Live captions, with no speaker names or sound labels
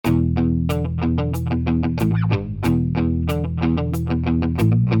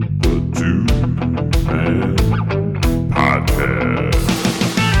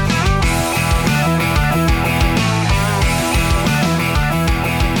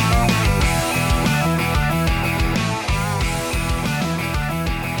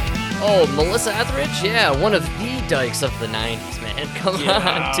Oh, Melissa Etheridge? Yeah, one of the dykes of the 90s, man. Come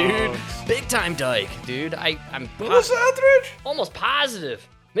on, dude. Big time dyke, dude. I'm Melissa Etheridge? almost positive.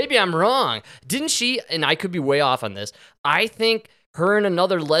 Maybe I'm wrong. Didn't she, and I could be way off on this, I think her and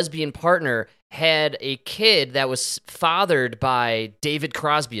another lesbian partner had a kid that was fathered by David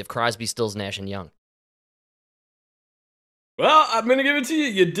Crosby of Crosby, Stills, Nash & Young. Well, I'm going to give it to you.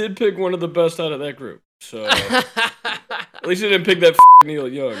 You did pick one of the best out of that group. So, at least you didn't pick that Neil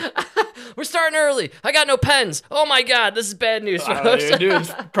Young. We're starting early. I got no pens. Oh my God, this is bad news. Dude,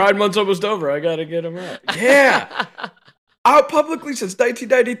 Pride Month's almost over. I got to get them out. Yeah. Out publicly since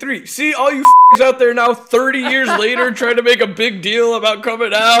 1993. See, all you out there now, 30 years later, trying to make a big deal about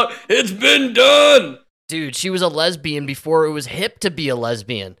coming out. It's been done. Dude, she was a lesbian before it was hip to be a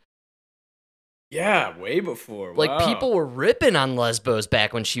lesbian. Yeah, way before. Like, wow. people were ripping on lesbos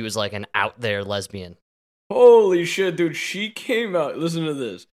back when she was like an out there lesbian. Holy shit, dude. She came out. Listen to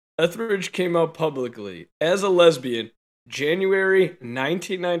this. Etheridge came out publicly as a lesbian January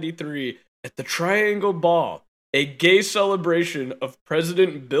 1993 at the Triangle Ball, a gay celebration of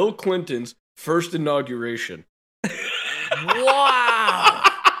President Bill Clinton's first inauguration. Wow!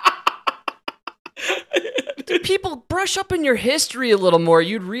 Dude, people, brush up in your history a little more.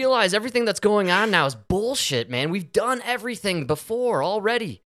 You'd realize everything that's going on now is bullshit, man. We've done everything before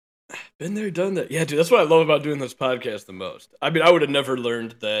already. Been there, done that. Yeah, dude, that's what I love about doing this podcast the most. I mean, I would have never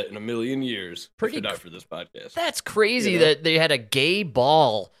learned that in a million years if not for this podcast. That's crazy that they had a gay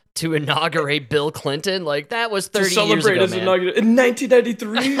ball to inaugurate Bill Clinton. Like, that was 30 years ago, man. In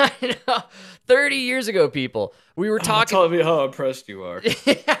 1993? I know. 30 years ago, people. We were talking... Tell me how impressed you are.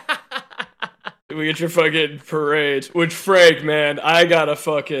 We get your fucking parades. Which, Frank, man, I gotta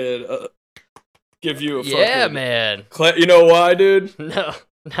fucking give you a fucking... Yeah, man. You know why, dude? No,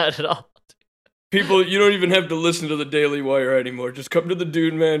 not at all. People, you don't even have to listen to the Daily Wire anymore. Just come to the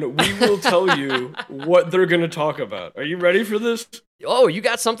Dude Man. We will tell you what they're gonna talk about. Are you ready for this? Oh, you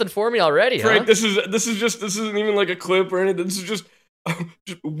got something for me already, Frank, huh? this isn't even like a clip or anything. This is just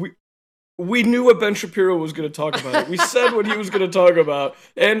we knew what Ben Shapiro was going to talk about. We said what he was going to talk about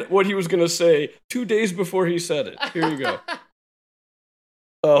and what he was going to say 2 days before he said it. Here you go.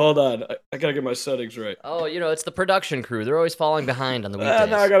 Oh, hold on. I got to get my settings right. Oh, it's the production crew. They're always falling behind on the weekdays.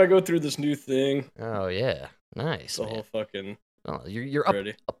 Now I got to go through this new thing. Oh, yeah. Nice, the whole fucking... Oh, you're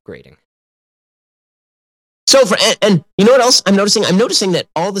upgrading. So, and you know what else I'm noticing? I'm noticing that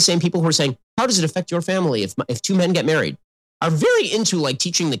all the same people who are saying, how does it affect your family if two men get married, are very into like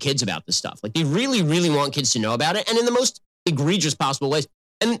teaching the kids about this stuff. Like they really, really want kids to know about it, and in the most egregious possible ways.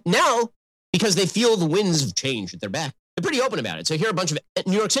 And now, because they feel the winds of change at their back, they're pretty open about it. So here are a bunch of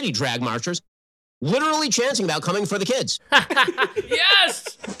New York City drag marchers literally chanting about coming for the kids.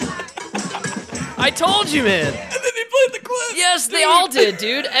 Yes! I told you, man. And then he played the clip. Yes, they all did,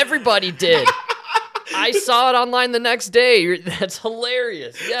 dude. Everybody did. I saw it online the next day. That's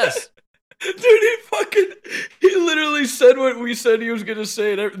hilarious. Yes. Dude, he literally said what we said he was going to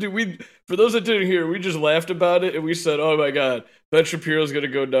say. Dude, for those that didn't hear, we just laughed about it and we said, oh my God, Ben Shapiro's going to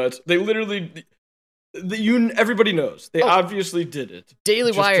go nuts. They literally, everybody knows. They obviously did it.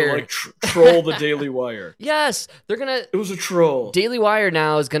 Daily Wire. To, like, troll the Daily Wire. Yes, they're going to. It was a troll. Daily Wire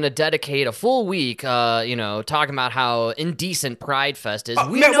now is going to dedicate a full week, talking about how indecent Pride Fest is.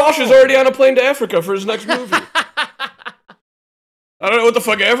 Matt Walsh is already on a plane to Africa for his next movie. I don't know what the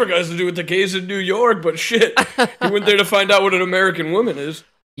fuck Africa has to do with the gays in New York, but shit, he went there to find out what an American woman is.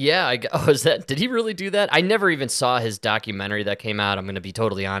 Yeah, did he really do that? I never even saw his documentary that came out, I'm going to be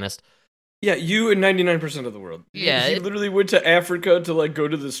totally honest. Yeah, you and 99% of the world. Yeah. He literally went to Africa to, like, go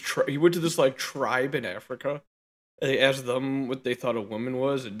to this, he went to this, like, tribe in Africa, and he asked them what they thought a woman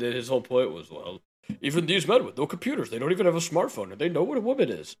was, and then his whole point was, well, even these men with no computers, they don't even have a smartphone, and they know what a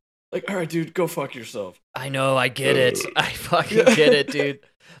woman is. Like, all right, dude, go fuck yourself. I know, I get it. I fucking get it, dude.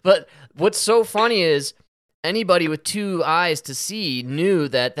 But what's so funny is anybody with two eyes to see knew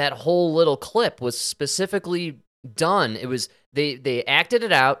that whole little clip was specifically done. It was, they acted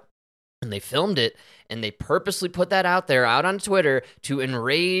it out, and they filmed it, and they purposely put that out on Twitter to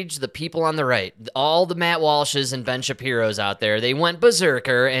enrage the people on the right. All the Matt Walshes and Ben Shapiros out there, they went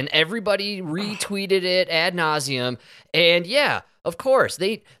berserker, and everybody retweeted it ad nauseum. And yeah, of course,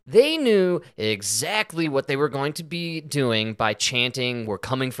 they knew exactly what they were going to be doing by chanting, "We're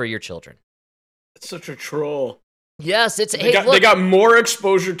coming for your children." It's such a troll. Yes, they got more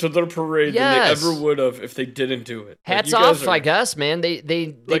exposure to their parade than they ever would have if they didn't do it. Hats off, I guess, man. They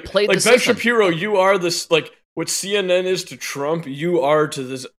played the system. Ben Shapiro, you are this, like, what CNN is to Trump, you are to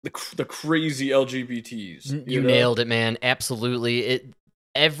the crazy LGBTs. You nailed it, man. Absolutely.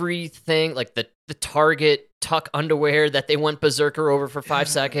 Everything, like the the Target tuck underwear that they went berserker over for 5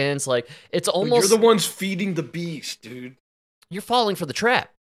 seconds. Like, it's almost... You're the ones feeding the beast, dude. You're falling for the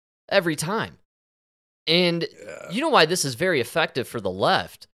trap every time. And you know why this is very effective for the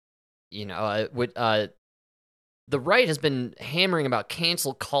left? You know, the right has been hammering about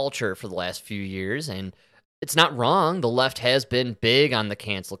cancel culture for the last few years, and it's not wrong. The left has been big on the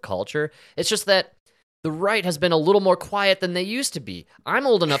cancel culture. It's just that the right has been a little more quiet than they used to be. I'm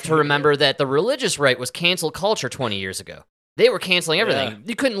old enough to remember that the religious right was cancel culture 20 years ago. They were canceling everything. Yeah.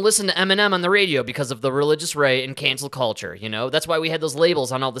 You couldn't listen to Eminem on the radio because of the religious right and cancel culture, you know? That's why we had those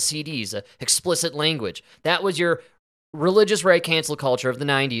labels on all the CDs, explicit language. That was your religious right cancel culture of the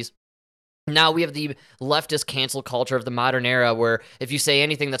 90s. Now we have the leftist cancel culture of the modern era, where if you say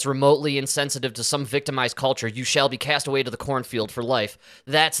anything that's remotely insensitive to some victimized culture, you shall be cast away to the cornfield for life.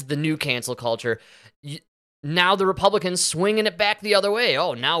 That's the new cancel culture. Now the Republicans swinging it back the other way.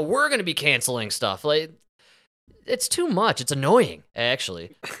 Oh, now we're going to be canceling stuff. Like, it's too much. It's annoying,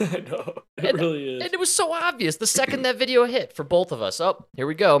 actually. I know. It really is. And it was so obvious the second that video hit for both of us. Oh, here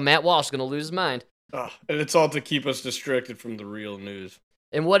we go. Matt Walsh is going to lose his mind. And it's all to keep us distracted from the real news.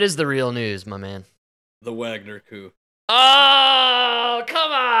 And what is the real news, my man? The Wagner coup. Oh,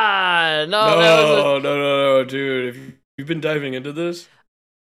 come on! No, dude. Have you been diving into this?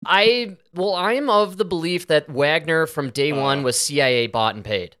 I'm of the belief that Wagner from day one was CIA bought and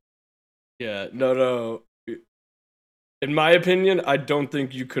paid. Yeah, no. In my opinion, I don't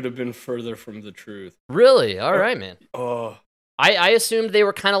think you could have been further from the truth. Really? All right, man. Oh. I assumed they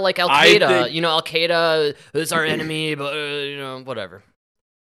were kind of like Al Qaeda. Al Qaeda is our enemy, but whatever.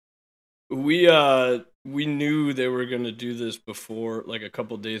 We knew they were gonna do this before, like a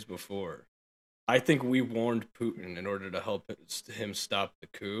couple days before. I think we warned Putin in order to help him stop the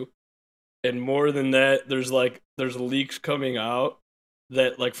coup. And more than that, there's leaks coming out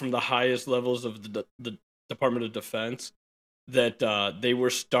that, like, from the highest levels of the Department of Defense, that they were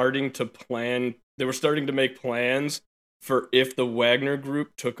starting to make plans for if the Wagner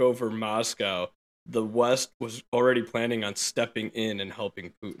group took over Moscow. The West was already planning on stepping in and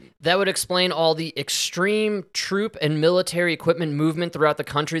helping Putin. That would explain all the extreme troop and military equipment movement throughout the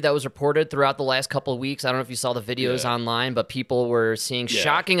country that was reported throughout the last couple of weeks. I don't know if you saw the videos online, but people were seeing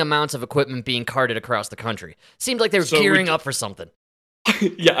shocking amounts of equipment being carted across the country. Seemed like they were gearing up for something.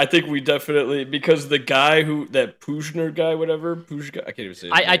 Yeah, I think we definitely, because the guy that Pushner guy, I can't even say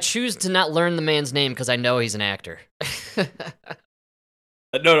his name. I choose to not learn the man's name because I know he's an actor.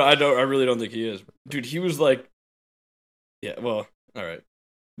 No, I don't. I really don't think he is, dude. He was like, yeah. Well, all right,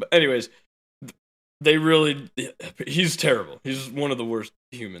 but anyways, he's terrible. He's one of the worst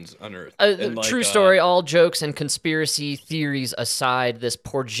humans on earth. True story. All jokes and conspiracy theories aside, this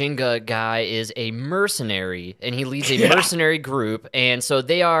Porjinga guy is a mercenary, and he leads a mercenary group. And so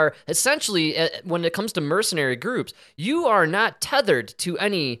they are essentially, when it comes to mercenary groups, you are not tethered to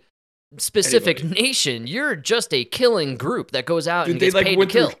any specific nation. You're just a killing group that goes out and gets paid to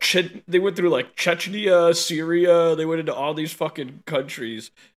kill. They went through like Chechnya, Syria. They went into all these fucking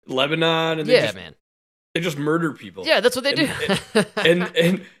countries, Lebanon, and they just murder people. Yeah, that's what they do.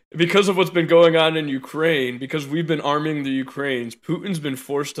 and because of what's been going on in Ukraine, because we've been arming the Ukrainians, Putin's been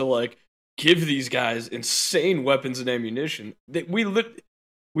forced to like give these guys insane weapons and ammunition. We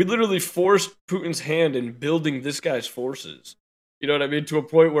literally forced Putin's hand in building this guy's forces. You know what I mean? To a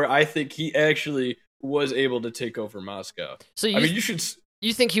point where I think he actually was able to take over Moscow. So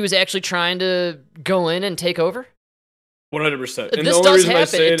you think he was actually trying to go in and take over? 100%. This does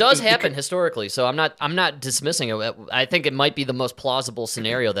happen. It does happen historically. So I'm not dismissing it. I think it might be the most plausible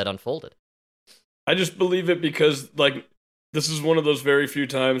scenario that unfolded. I just believe it because like this is one of those very few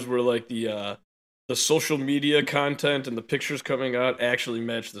times where like the social media content and the pictures coming out actually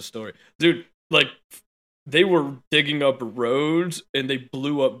match the story. Dude, like, they were digging up roads and they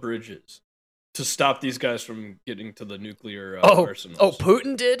blew up bridges to stop these guys from getting to the nuclear arsenals. Oh,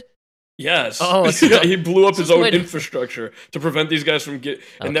 Putin did? Yes. Oh, he blew up his own infrastructure to prevent these guys from getting.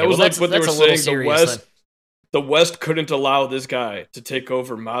 And that was like what they were saying. The West couldn't allow this guy to take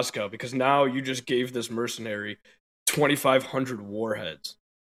over Moscow because now you just gave this mercenary 2,500 warheads.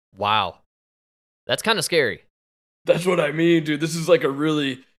 Wow, that's kind of scary. That's what I mean, dude. This is like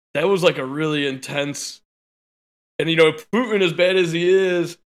that was like a really intense. And, you know, Putin, as bad as he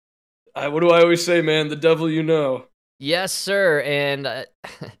is, what do I always say, man? The devil you know. Yes, sir. And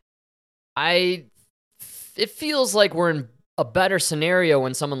it feels like we're in a better scenario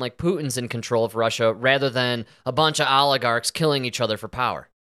when someone like Putin's in control of Russia rather than a bunch of oligarchs killing each other for power.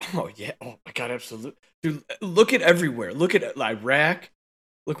 Oh, yeah. Oh, my God, absolutely. Dude, look at everywhere. Look at Iraq.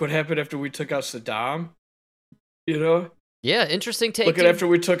 Look what happened after we took out Saddam. You know? Yeah, interesting take. Look at dude. after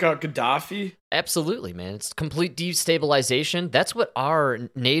we took out Gaddafi. Absolutely, man. It's complete destabilization. That's what our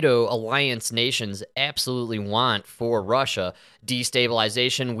NATO alliance nations absolutely want for Russia.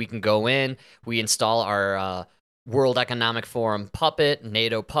 Destabilization. We can go in, we install our World Economic Forum puppet,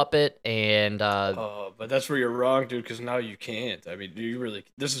 NATO puppet, and Oh, but that's where you're wrong, dude. Because now you can't. I mean, you really.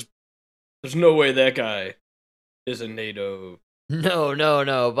 There's no way that guy is a NATO.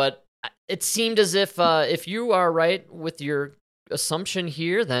 no. But it seemed as if you are right with your assumption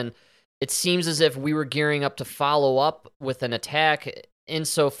here, then it seems as if we were gearing up to follow up with an attack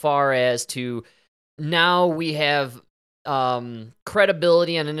insofar as to now we have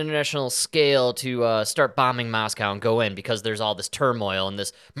credibility on an international scale to start bombing Moscow and go in because there's all this turmoil and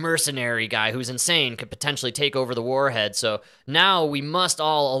this mercenary guy who's insane could potentially take over the warhead. So now we must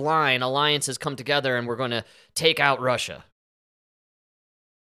all align. Alliances come together and we're going to take out Russia.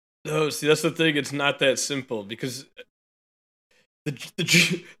 No, see, that's the thing. It's not that simple because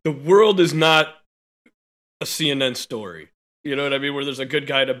the world is not a CNN story. You know what I mean? Where there's a good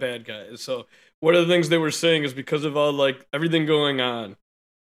guy and a bad guy. So one of the things they were saying is because of all like everything going on,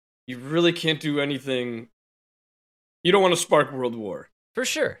 you really can't do anything. You don't want to spark world war. For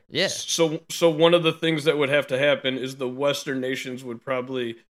sure, yeah. So one of the things that would have to happen is the Western nations would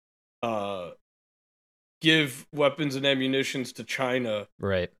probably give weapons and ammunitions to China,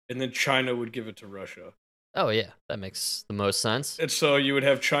 Right. and then China would give it to Russia. Oh, yeah. That makes the most sense. And so you would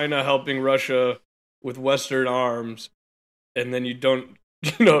have China helping Russia with Western arms, and then you don't,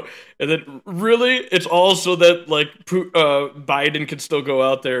 and then really it's also that like Biden could still go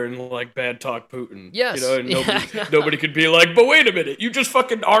out there and like bad talk Putin. Yes. And nobody could be like, but wait a minute, you just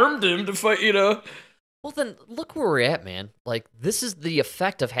fucking armed him to fight, Well, then look where we're at, man. Like, this is the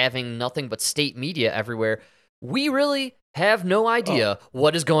effect of having nothing but state media everywhere. We really have no idea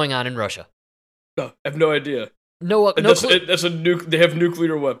what is going on in Russia. No, I have no idea. No They have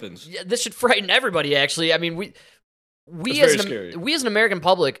nuclear weapons. Yeah, this should frighten everybody. Actually, I mean, we scary. we as an American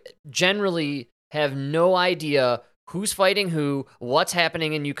public generally have no idea who's fighting who, what's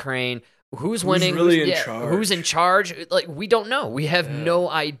happening in Ukraine, who's winning, who's in charge. Like, we don't know. We have no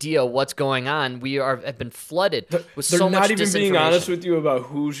idea what's going on. We have been flooded with so much disinformation. They're not even being honest with you about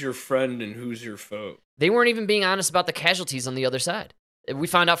who's your friend and who's your foe. They weren't even being honest about the casualties on the other side. We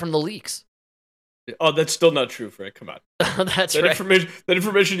found out from the leaks. Oh, that's still not true, Frank. Come on. That's that right. That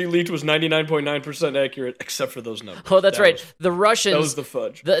information you leaked was 99.9% accurate, except for those numbers. Oh, that's right. The Russians. That was the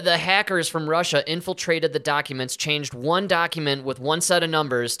fudge. The hackers from Russia infiltrated the documents, changed one document with one set of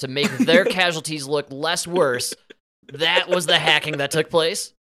numbers to make their casualties look less worse. That was the hacking that took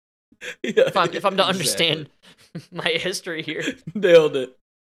place. Yeah, if I'm to understand my history here. Nailed it.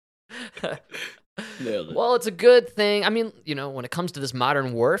 Nailed it. Well, it's a good thing. I mean, when it comes to this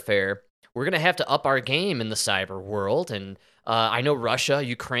modern warfare, we're going to have to up our game in the cyber world. And I know Russia,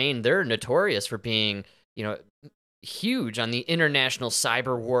 Ukraine, they're notorious for being, huge on the international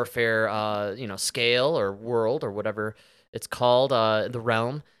cyber warfare, scale or world or whatever it's called, the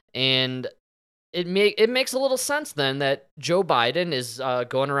realm. And it makes a little sense then that Joe Biden is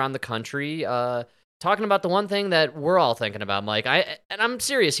going around the country talking about the one thing that we're all thinking about, Mike. I'm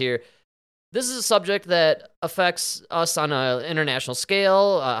serious here. This is a subject that affects us on an international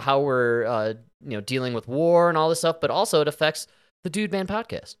scale, how we're dealing with war and all this stuff, but also it affects the Dude Man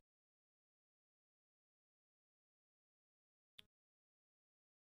podcast.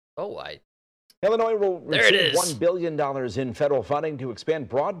 Illinois will receive $1 billion in federal funding to expand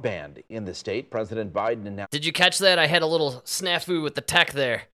broadband in the state. President Biden announced. Did you catch that? I had a little snafu with the tech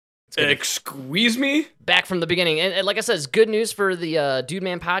there. Excuse me? Back from the beginning. And like I said, it's good news for the Dude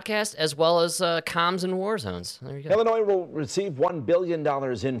Man podcast as well as comms and war zones. There you go. Illinois will receive $1 billion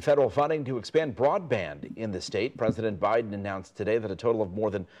in federal funding to expand broadband in the state. President Biden announced today that a total of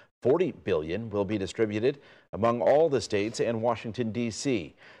more than $40 billion will be distributed among all the states and Washington,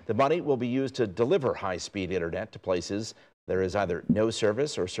 D.C. The money will be used to deliver high-speed internet to places there is either no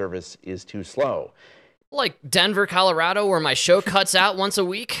service or service is too slow. Like Denver, Colorado, where my show cuts out once a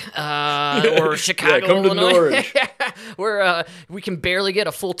week, or Chicago, come Illinois, to Norwich. where we can barely get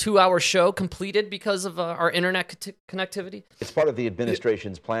a full 2-hour show completed because of our internet connectivity. It's part of the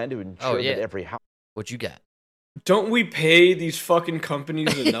administration's plan to ensure that every house. What you got? Don't we pay these fucking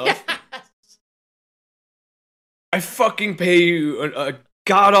companies enough? I fucking pay you a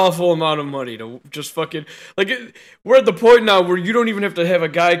god-awful amount of money to just fucking... we're at the point now where you don't even have to have a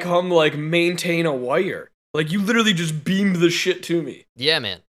guy come, maintain a wire. You literally just beamed the shit to me. Yeah,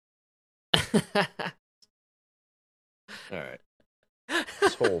 man. All right.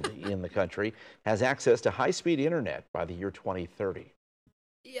 Household in the country has access to high-speed internet by the year 2030.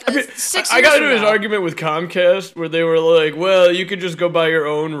 Yeah, I mean, six I years got from into an now. argument with Comcast where they were like, "Well, you could just go buy your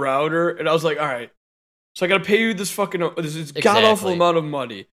own router," and I was like, "All right, so I got to pay you this god awful Exactly. amount of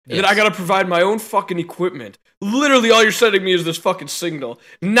money, and then Yes. I got to provide my own fucking equipment. Literally, all you're sending me is this fucking signal,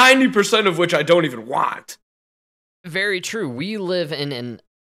 90% of which I don't even want." Very true. We live in an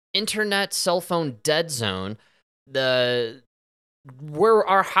internet cell phone dead zone. Where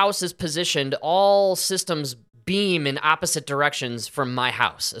our house is positioned, all systems beam in opposite directions from my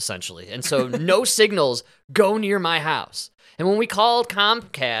house, essentially. And so no signals go near my house. And when we called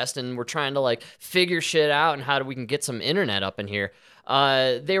Comcast and we're trying to like figure shit out and how we can get some internet up in here,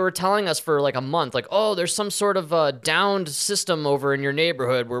 they were telling us for like a month, like, oh, there's some sort of downed system over in your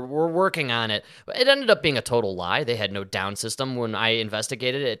neighborhood. We're working on it. But it ended up being a total lie. They had no down system. When I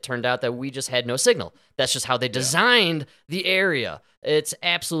investigated it, it turned out that we just had no signal. That's just how they designed the area. It's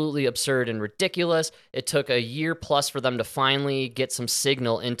absolutely absurd and ridiculous. It took a year plus for them to finally get some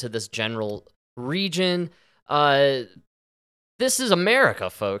signal into this general region. This is America,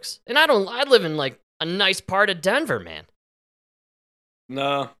 folks. And I live in like a nice part of Denver, man.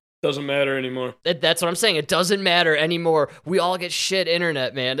 Nah, doesn't matter anymore. That's what I'm saying. It doesn't matter anymore. We all get shit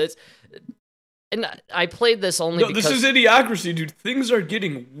internet, man. And I played this only because... this is idiocracy, dude. Things are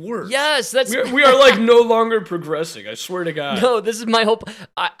getting worse. Yes, that's... We are like no longer progressing. I swear to God. No, this is my hope.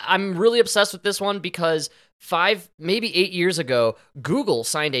 I'm really obsessed with this one because 5, maybe 8 years ago, Google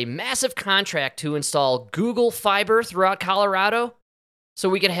signed a massive contract to install Google Fiber throughout Colorado so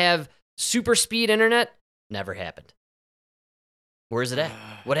we could have super speed internet. Never happened. Where's it at?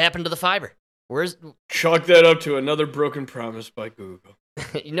 What happened to the fiber? Chalk that up to another broken promise by Google.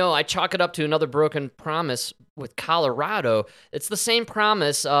 I chalk it up to another broken promise with Colorado. It's the same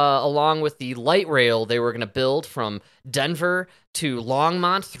promise along with the light rail they were going to build from Denver to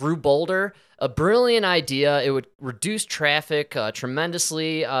Longmont through Boulder. A brilliant idea. It would reduce traffic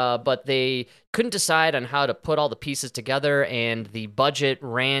tremendously, but they couldn't decide on how to put all the pieces together, and the budget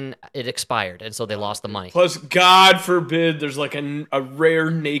it expired, and so they lost the money. Plus, God forbid there's like a rare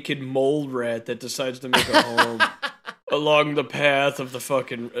naked mold rat that decides to make a home along the path of the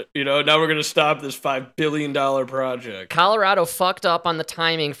fucking, now we're going to stop this $5 billion project. Colorado fucked up on the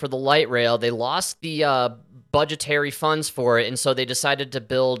timing for the light rail. They lost the budgetary funds for it, and so they decided to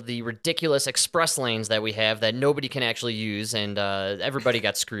build the ridiculous express lanes that we have that nobody can actually use, and everybody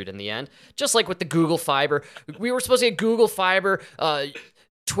got screwed in the end. Just like with the Google Fiber. We were supposed to get Google Fiber.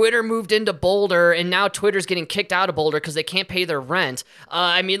 Twitter moved into Boulder, and now Twitter's getting kicked out of Boulder because they can't pay their rent.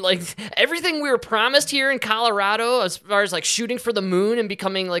 Everything we were promised here in Colorado, as far as like shooting for the moon and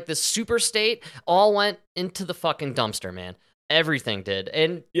becoming like this super state, all went into the fucking dumpster, man. Everything did.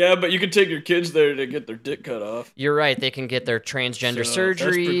 And yeah, but you can take your kids there to get their dick cut off. You're right. They can get their transgender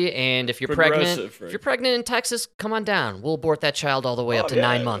surgery, and if you're pregnant, right? If you're pregnant in Texas, come on down. We'll abort that child all the way up to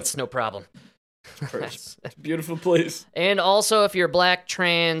 9 months. No problem. It's a beautiful place. And also, if you're a black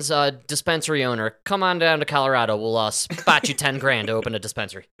trans dispensary owner, come on down to Colorado. We'll spot you $10,000 to open a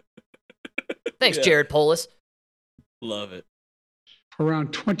dispensary. Thanks, Jared Polis. Love it. For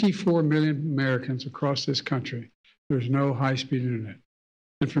around 24 million Americans across this country, there's no high-speed internet.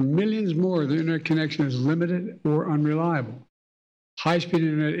 And for millions more, the internet connection is limited or unreliable. High-speed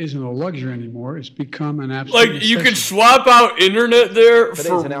internet isn't a luxury anymore. It's become an absolute Like, you could necessity. swap out internet there Today's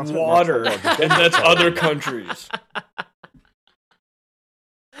for announcement water, next and that's other countries.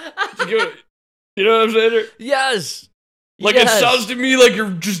 You know what I'm saying? Yes. Like, Yes. it sounds to me like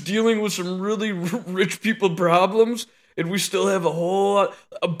you're just dealing with some really rich people problems, and we still have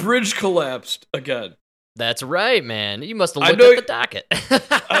a bridge collapsed again. That's right, man. You must have I looked know- at the docket.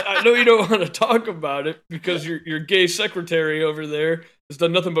 I know you don't want to talk about it because your gay secretary over there has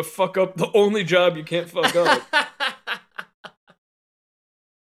done nothing but fuck up the only job you can't fuck up.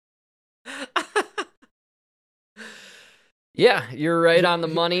 Yeah, you're right on the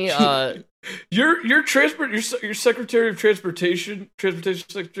money. Your secretary of transportation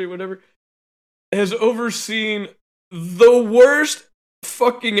secretary, whatever, has overseen the worst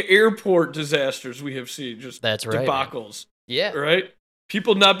fucking airport disasters we have seen. Just That's right, debacles. Yeah. Right?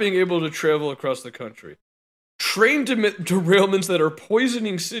 People not being able to travel across the country. Train derailments that are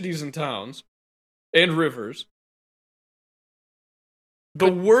poisoning cities and towns and rivers.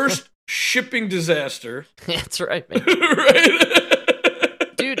 The worst shipping disaster. That's right, man.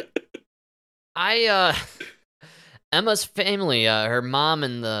 Right? Dude, Emma's family, her mom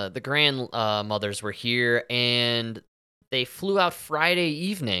and the grandmothers were here, and they flew out Friday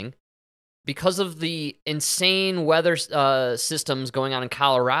evening because of the insane weather systems going on in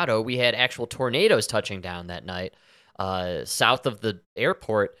Colorado. We had actual tornadoes touching down that night south of the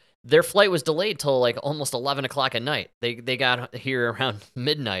airport, their flight was delayed till like almost 11 o'clock at night. They got here around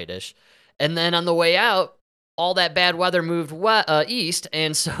midnight-ish. And then on the way out, all that bad weather moved east,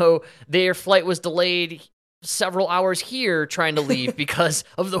 and so their flight was delayed several hours here trying to leave because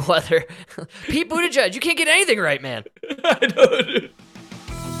of the weather. Pete Buttigieg, you can't get anything right, man. I know, dude.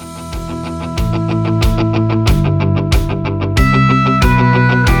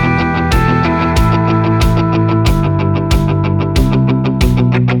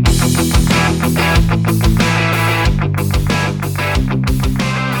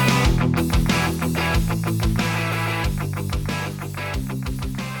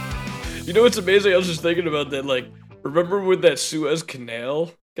 You know what's amazing? I was just thinking about that. Like, remember when that Suez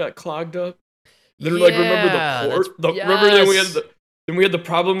Canal got clogged up? Then, like, remember the port? Remember then we had the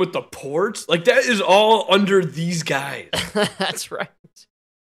problem with the ports? Like, that is all under these guys. That's right.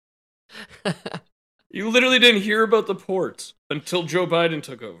 You literally didn't hear about the ports until Joe Biden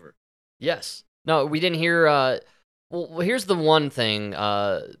took over. Yes. No, we didn't hear. Well, here's the one thing.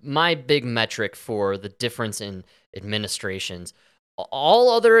 My big metric for the difference in administrations. All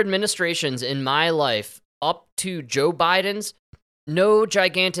other administrations in my life, up to Joe Biden's, no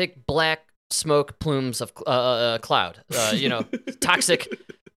gigantic black smoke plumes of cloud. Toxic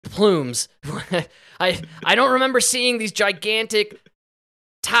plumes. I don't remember seeing these gigantic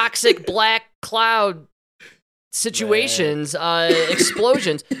toxic black cloud situations,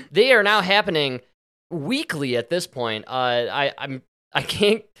 explosions. They are now happening weekly at this point. I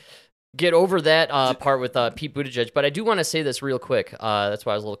can't get over that part with Pete Buttigieg, but I do want to say this real quick. That's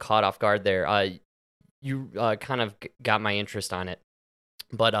why I was a little caught off guard there. You kind of got my interest on it,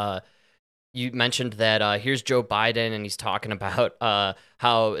 but you mentioned that here's Joe Biden, and he's talking about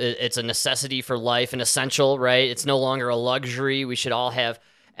how it's a necessity for life, an essential, right? It's no longer a luxury. We should all have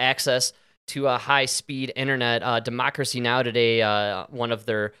access to a high-speed internet. Democracy Now! Today, one of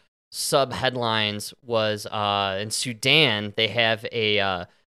their sub-headlines was in Sudan, they have an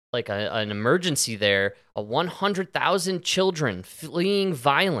emergency there, 100,000 children fleeing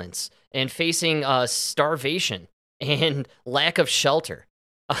violence and facing starvation and lack of shelter.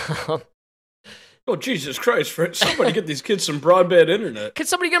 Oh, Jesus Christ, Fred. Somebody get these kids some broadband internet. Can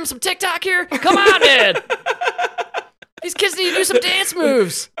somebody get them some TikTok here? Come on, man. These kids need to do some dance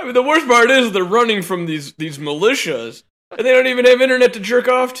moves. I mean, the worst part is they're running from these militias, and they don't even have internet to jerk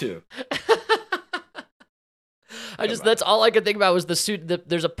off to. That's all I could think about was the suit.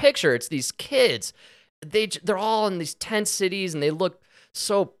 There's a picture. It's these kids. They're all in these tent cities, and they look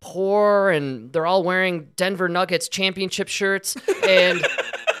so poor, and they're all wearing Denver Nuggets championship shirts, and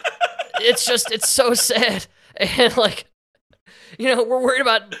it's so sad. And we're worried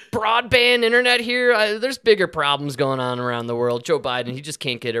about broadband internet here. There's bigger problems going on around the world. Joe Biden, he just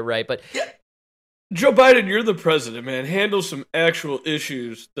can't get it right. But yeah. Joe Biden, you're the president, man. Handle some actual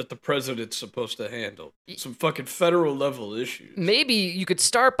issues that the president's supposed to handle. Some fucking federal level issues. Maybe you could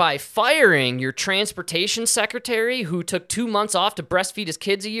start by firing your transportation secretary who took 2 months off to breastfeed his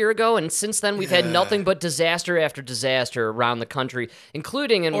kids a year ago, and since then we've had nothing but disaster after disaster around the country,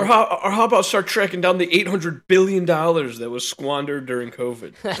 including in... Or how about start tracking down the $800 billion that was squandered during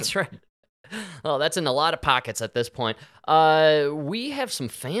COVID? That's right. Oh, that's in a lot of pockets at this point. We have some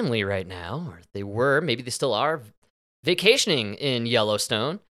family right now, or they were, maybe they still are, vacationing in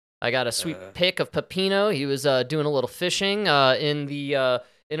Yellowstone. I got a sweet pic of Pepino. He was doing a little fishing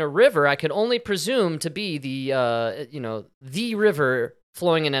in a river I could only presume to be the river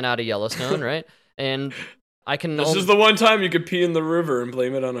flowing in and out of Yellowstone, right? And I can. This is the one time you could pee in the river and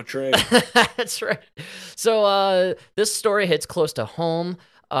blame it on a train. That's right. So this story hits close to home,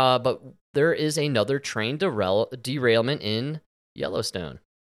 but there is another train derailment in Yellowstone.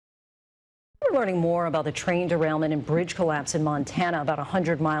 We're learning more about the train derailment and bridge collapse in Montana, about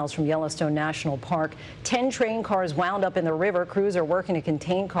 100 miles from Yellowstone National Park. 10 train cars wound up in the river. Crews are working to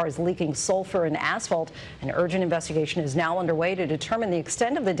contain cars leaking sulfur and asphalt. An urgent investigation is now underway to determine the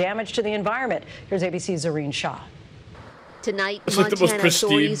extent of the damage to the environment. Here's ABC's Zareen Shah. Tonight, it's Montana like the most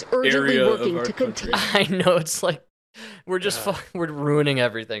authorities urgently working to contain. I know, it's like we're just we're ruining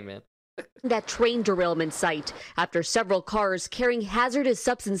everything, man. That train derailment site after several cars carrying hazardous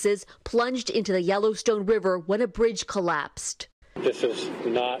substances plunged into the Yellowstone River when a bridge collapsed. This is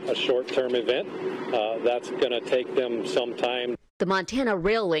not a short-term event. That's going to take them some time. The Montana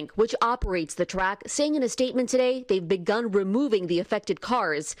Rail Link, which operates the track, saying in a statement today they've begun removing the affected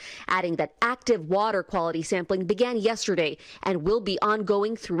cars, adding that active water quality sampling began yesterday and will be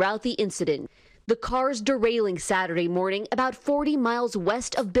ongoing throughout the incident. The cars derailing Saturday morning about 40 miles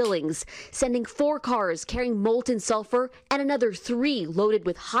west of Billings, sending 4 cars carrying molten sulfur and another 3 loaded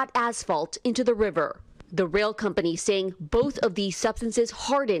with hot asphalt into the river. The rail company saying both of these substances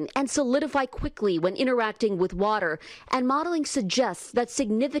harden and solidify quickly when interacting with water, and modeling suggests that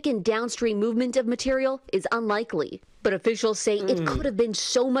significant downstream movement of material is unlikely. But officials say it could have been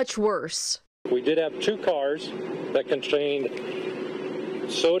so much worse. We did have 2 cars that contained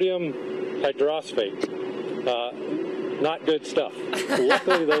sodium hydroxide. Not good stuff.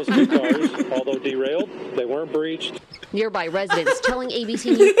 Luckily, those 2 cars, although derailed, they weren't breached. Nearby residents telling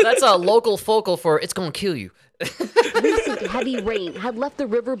ABC News That's a local focal for it's gonna kill you. recent heavy rain had left the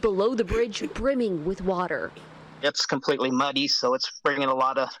river below the bridge brimming with water. It's completely muddy, so it's bringing a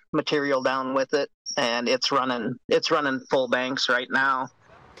lot of material down with it, and it's running full banks right now.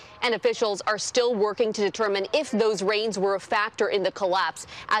 And officials are still working to determine if those rains were a factor in the collapse.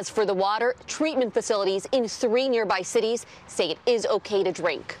 As for the water, treatment facilities in 3 nearby cities say it is okay to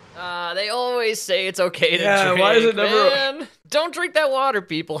drink. They always say it's okay to Yeah, drink. why is it never- Man, don't drink that water,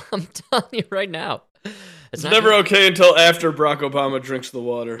 people. I'm telling you right now. It's never okay until after Barack Obama drinks the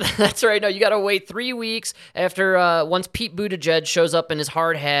water. That's right. No, you got to wait 3 weeks after once Pete Buttigieg shows up in his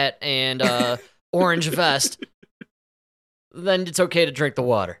hard hat and orange vest. Then it's okay to drink the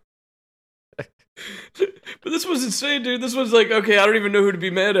water. But this was insane, dude. This was like, okay, I don't even know who to be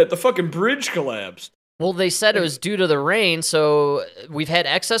mad at. The fucking bridge collapsed. Well, they said it was due to the rain, so we've had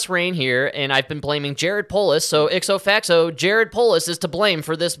excess rain here, and I've been blaming Jared Polis. So, ixo facto, Jared Polis is to blame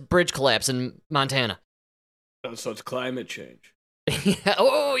for this bridge collapse in Montana. Oh, so it's climate change. Yeah.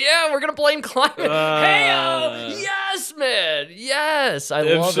 Oh, yeah, we're going to blame climate. Hey, yes, man. Yes, I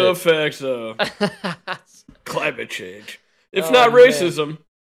love Ipso it. facto. Climate change. If Oh, not man. racism,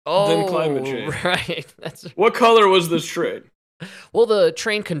 then climate change. Right. That's What color was this train? Well, the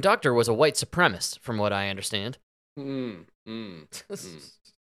train conductor was a white supremacist, from what I understand. Oh,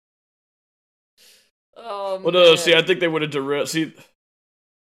 Oh, well, no, man. see, I think they would have derailed. See,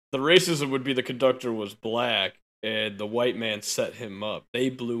 the racism would be the conductor was black, and the white man set him up. They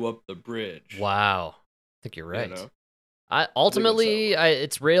blew up the bridge. Wow. I think you're right. You know? Ultimately,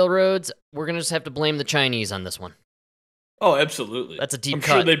 it's railroads. We're going to just have to blame the Chinese on this one. Oh, absolutely. That's a deep I'm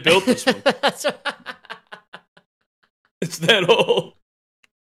cut. sure they built this one. It's that old.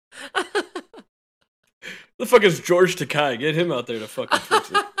 The fuck is George Takei? Get him out there to fucking fix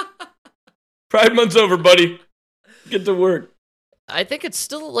it. Pride Month's over, buddy. Get to work. I think it's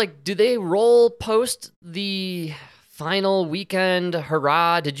still like, do they roll post the final weekend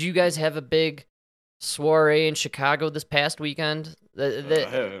hurrah? Did you guys have a big soiree in Chicago this past weekend? I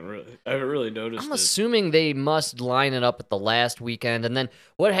haven't really noticed I'm it. assuming they must line it up at the last weekend. And then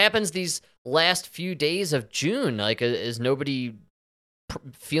what happens these last few days of June? Like, is nobody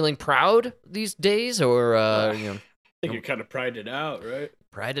feeling proud these days? Or, you know, I think you kind of pried it out, right?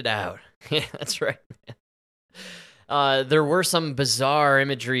 Pride it out. Yeah, that's right, man. There were some bizarre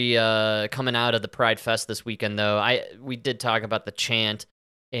imagery coming out of the Pride Fest this weekend, though. We did talk about the chant,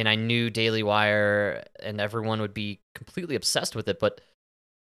 and I knew Daily Wire and everyone would be completely obsessed with it, but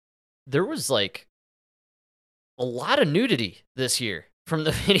there was, like, a lot of nudity this year from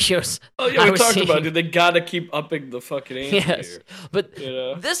the videos. Oh, yeah, I we was talked seeing. about it, dude. They gotta keep upping the fucking ante Yes, here. but You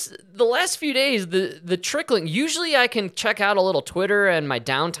know? the last few days, the trickling. Usually, I can check out a little Twitter and my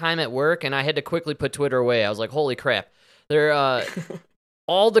downtime at work, and I had to quickly put Twitter away. I was like, "Holy crap!" They're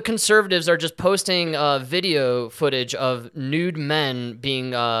all the conservatives are just posting video footage of nude men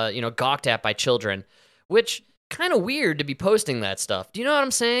being gawked at by children, which kind of weird to be posting that stuff. Do you know what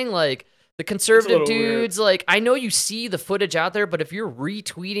I'm saying? Like, the conservative dudes, like, I know you see the footage out there, but if you're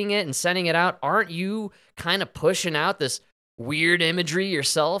retweeting it and sending it out, aren't you kind of pushing out this weird imagery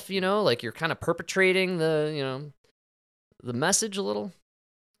yourself, you know? Like, you're kind of perpetrating the the message a little?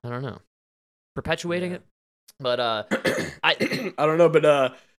 I don't know. Perpetuating it? But, I don't know,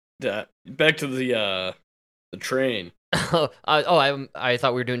 but back to the train. I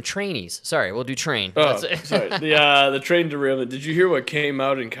thought we were doing trainees. Sorry, we'll do train. Oh, sorry. The train derailment. Did you hear what came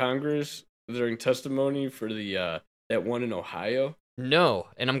out in Congress during testimony for the that one in Ohio? No,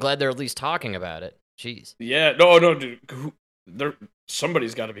 and I'm glad they're at least talking about it. Jeez. Yeah, no, dude.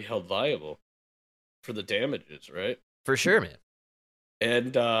 Somebody's got to be held liable for the damages, right? For sure, man.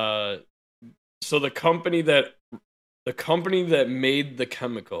 And so the company that made the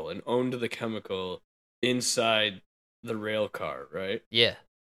chemical and owned the chemical inside the rail car, right? Yeah.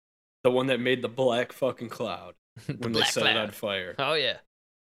 The one that made the black fucking cloud when they set it on fire. Oh, yeah.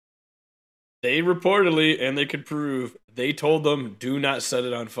 They reportedly, and they could prove, they told them, do not set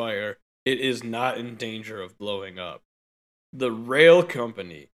it on fire. It is not in danger of blowing up. The rail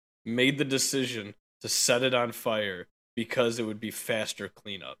company made the decision to set it on fire because it would be faster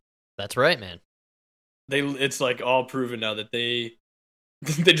cleanup. That's right, man. It's like all proven now that they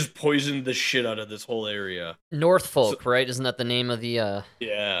They just poisoned the shit out of this whole area. Norfolk, right? Isn't that the name of the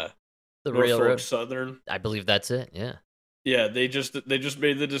Yeah. the Norfolk railroad? Southern. I believe that's it. Yeah. Yeah, they just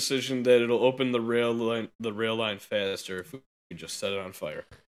made the decision that it'll open the rail line faster if we just set it on fire.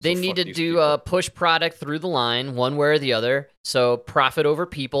 They So need fuck to these do people. push product through the line one way or the other. So profit over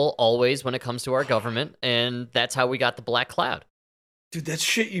people always when it comes to our government, and that's how we got the black cloud. Dude, that's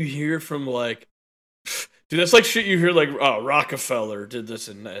shit you hear from like, dude, that's like shit you hear like, oh, Rockefeller did this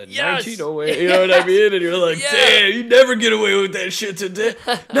in 1908. You know what I mean? And you're like, Yeah. damn, you never get away with that shit today.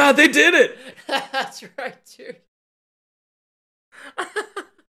 Nah, they did it. That's right, dude.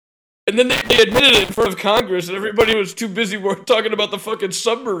 And then they admitted it in front of Congress, and everybody was too busy talking about the fucking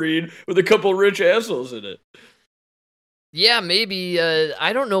submarine with a couple rich assholes in it. Yeah, maybe.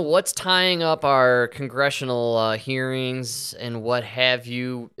 I don't know what's tying up our congressional hearings and what have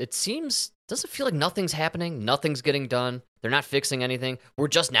you. It doesn't feel like nothing's happening. Nothing's getting done. They're not fixing anything. We're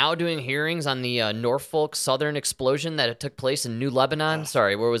just now doing hearings on the Norfolk Southern explosion that took place in New Lebanon.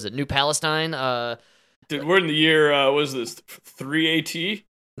 Sorry, where was it? New Palestine? Dude, we're in the year, what was this, 3 AT?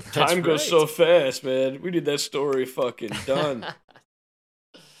 Time goes so fast, man. We need that story fucking done.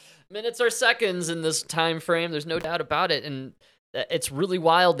 Minutes are seconds in this time frame. There's no doubt about it. And it's really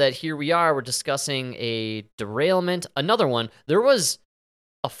wild that here we are. We're discussing a derailment. Another one. There was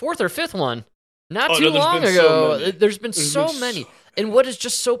a fourth or fifth one not too long ago. There's been so many. And what is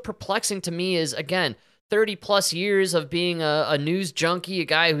just so perplexing to me is, again, 30 plus years of being a news junkie, a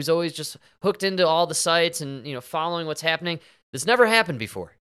guy who's always just hooked into all the sites and, following what's happening. This never happened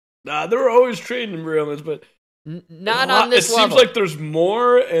before. Nah, there were always trading derailments, but not on this level. It seems like there's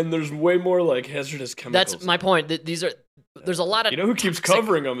more, and there's way more like hazardous chemicals. That's my point. There's a lot of. You know who keeps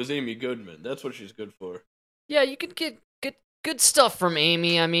covering them is Amy Goodman. That's what she's good for. Yeah, you can get good stuff from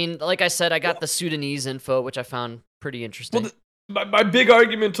Amy. I mean, like I said, I got the Sudanese info, which I found pretty interesting. Well, my big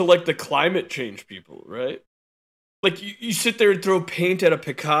argument to like the climate change people, right? Like you sit there and throw paint at a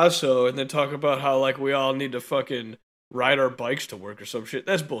Picasso, and then talk about how like we all need to fucking ride our bikes to work or some shit.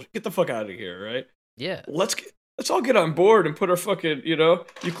 That's bullshit. Get the fuck out of here, right? Yeah. Let's all get on board and put our fucking, you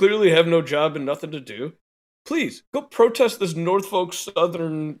clearly have no job and nothing to do. Please, go protest this Norfolk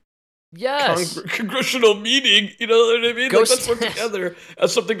Southern congressional meeting. You know what I mean? Let's work together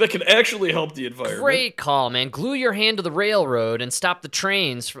as something that can actually help the environment. Great call, man. Glue your hand to the railroad and stop the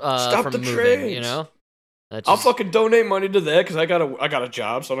trains from moving, trains. I'll fucking donate money to that because I got a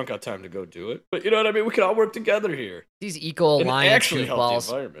job, so I don't got time to go do it. But you know what I mean? We can all work together here. These Eco Alliance actually help the goofballs,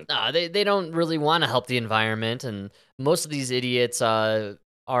 environment. they don't really want to help the environment, and most of these idiots are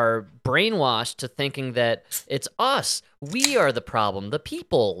brainwashed to thinking that it's us. We are the problem, the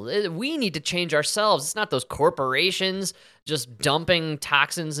people. We need to change ourselves. It's not those corporations just dumping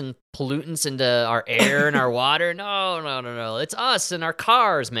toxins and pollutants into our air and our water. No. It's us and our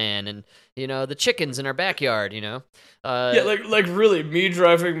cars, man, and the chickens in our backyard. Yeah, like really, me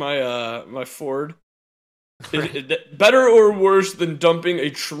driving my my Ford. Is better or worse than dumping a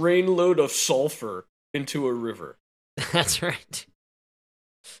trainload of sulfur into a river? That's right.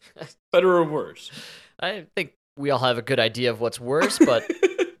 Better or worse? I think we all have a good idea of what's worse, but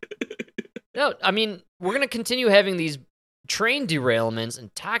no, I mean, we're going to continue having these train derailments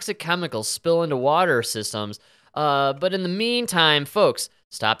and toxic chemicals spill into water systems. But in the meantime, folks,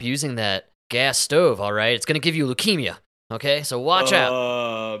 stop using that gas stove, all right? It's going to give you leukemia, okay? So watch out.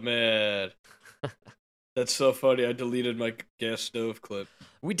 Oh, man. That's so funny. I deleted my gas stove clip.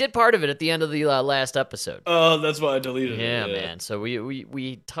 We did part of it at the end of the last episode. Oh, that's why I deleted it. Yeah, man. So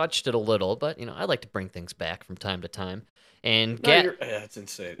we touched it a little, but I like to bring things back from time to time. And it's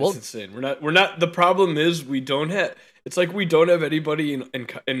insane. It's insane. We're not. The problem is we don't have. It's like we don't have anybody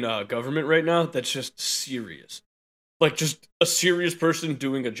in government right now that's just serious, like just a serious person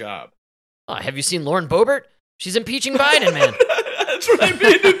doing a job. Have you seen Lauren Boebert? She's impeaching Biden, man. That's what I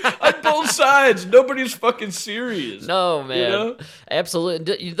mean, dude. On both sides, nobody's fucking serious. No, man.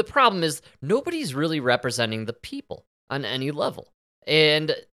 Absolutely. The problem is nobody's really representing the people on any level.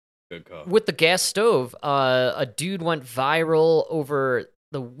 And with the gas stove, a dude went viral over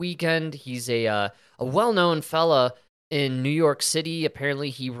the weekend. He's a well-known fella in New York City. Apparently,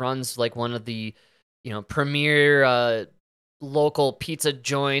 he runs like one of the premier local pizza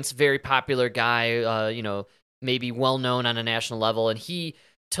joints. Very popular guy. Maybe well known on a national level, and he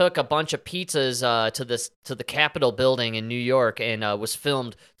took a bunch of pizzas to the Capitol building in New York and was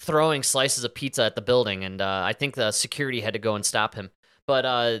filmed throwing slices of pizza at the building, and I think the security had to go and stop him. But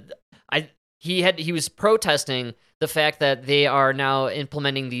he was protesting the fact that they are now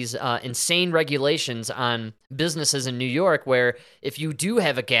implementing these insane regulations on businesses in New York, where if you do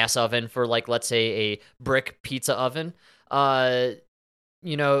have a gas oven for, like, let's say a brick pizza oven,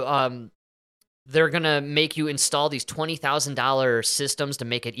 they're going to make you install these $20,000 systems to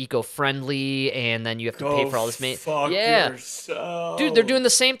make it eco-friendly, and then you have to pay for all this yourself. Dude, they're doing the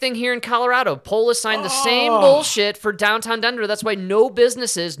same thing here in Colorado. Polis signed the same bullshit for downtown Denver. That's why no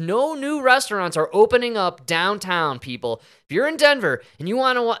businesses, no new restaurants are opening up downtown, people. If you're in Denver and you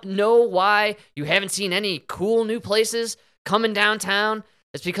want to know why you haven't seen any cool new places coming downtown,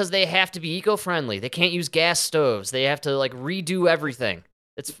 it's because they have to be eco-friendly. They can't use gas stoves. They have to, redo everything.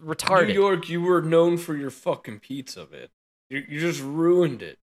 It's retarded. New York, you were known for your fucking pizza, man. You just ruined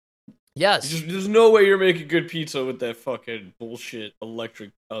it. Yes. There's no way you're making good pizza with that fucking bullshit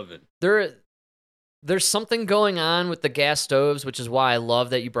electric oven. There's something going on with the gas stoves, which is why I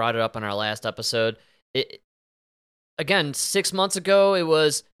love that you brought it up on our last episode. Again, 6 months ago, it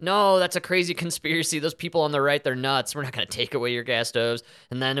was, no, that's a crazy conspiracy. Those people on the right, they're nuts. We're not going to take away your gas stoves.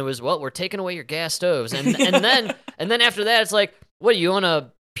 And then it was, well, we're taking away your gas stoves. And then after that, it's like, what, you own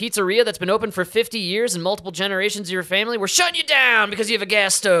a pizzeria that's been open for 50 years and multiple generations of your family? We're shutting you down because you have a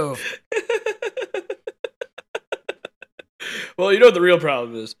gas stove. Well, you know what the real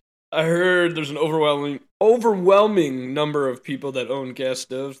problem is? I heard there's an overwhelming number of people that own gas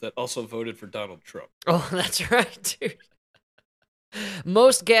stoves that also voted for Donald Trump. Oh, that's right, dude.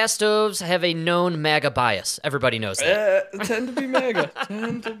 Most gas stoves have a known MAGA bias. Everybody knows that. Tend to be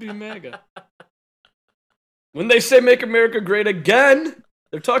MAGA. When they say make America great again,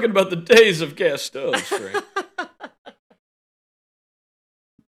 they're talking about the days of gas stoves, Frank.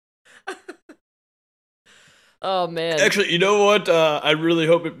 Oh, man. Actually, you know what? I really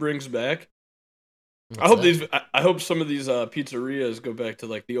hope it brings back. I hope some of these pizzerias go back to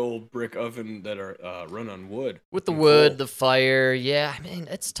the old brick oven that are run on wood. With the wood, the fire, yeah. I mean,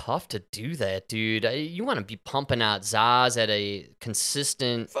 it's tough to do that, dude. You want to be pumping out Zaz at a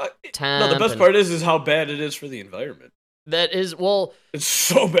consistent temp. No, the best part is how bad it is for the environment. That is, well, it's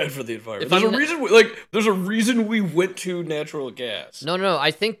so bad for the environment. There's a reason we went to natural gas. No.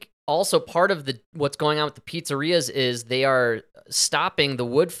 I think also part of what's going on with the pizzerias is they are stopping the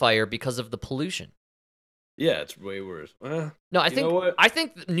wood fire because of the pollution. Yeah, it's way worse. No, I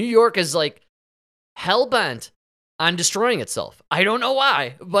think New York is hell-bent on destroying itself. I don't know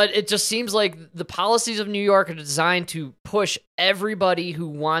why, but it just seems like the policies of New York are designed to push everybody who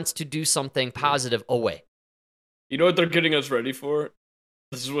wants to do something positive away. You know what they're getting us ready for?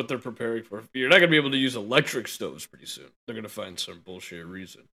 This is what they're preparing for. You're not going to be able to use electric stoves pretty soon. They're going to find some bullshit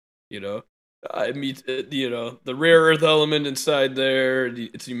reason, the rare earth element inside there,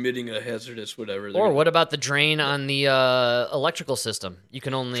 it's emitting a hazardous whatever. Or what about the drain on the electrical system? You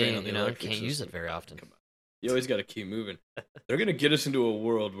can only, can't use it very often. Come on. You always got to keep moving. They're going to get us into a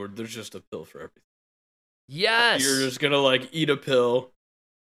world where there's just a pill for everything. Yes! You're just going to, eat a pill,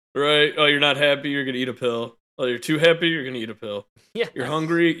 right? Oh, you're not happy, you're going to eat a pill. Oh, you're too happy, you're going to eat a pill. Yeah. You're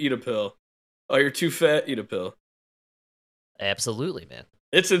hungry, eat a pill. Oh, you're too fat, eat a pill. Absolutely, man.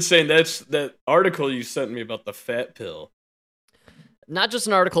 It's insane. That's that article you sent me about the fat pill. Not just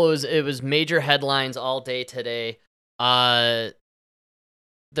an article, it was major headlines all day today. Ozempic,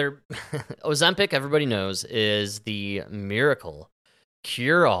 everybody knows, is the miracle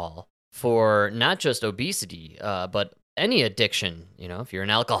cure-all for not just obesity, but any addiction. If you're an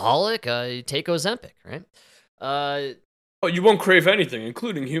alcoholic, you take Ozempic, right? You won't crave anything,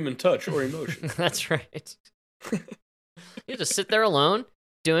 including human touch or emotion. That's right. You just sit there alone,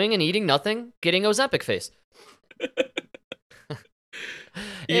 doing and eating nothing, getting Ozempic face.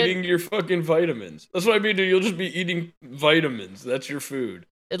 Eating your fucking vitamins. That's what I mean, dude. You'll just be eating vitamins. That's your food.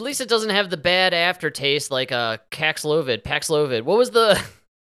 At least it doesn't have the bad aftertaste like Paxlovid. What was the...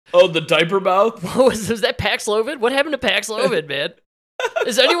 Oh, the diaper mouth? Was that Paxlovid? What happened to Paxlovid, man?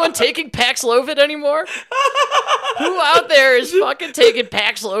 Is anyone taking Paxlovid anymore? Who out there is fucking taking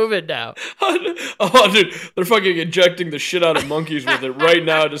Paxlovid now? Oh, dude, they're fucking injecting the shit out of monkeys with it right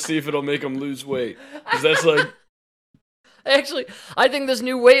now to see if it'll make them lose weight. Because that's Actually, I think this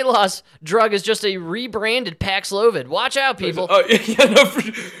new weight loss drug is just a rebranded Paxlovid. Watch out, people.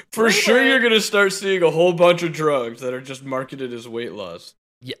 For sure you're going to start seeing a whole bunch of drugs that are just marketed as weight loss.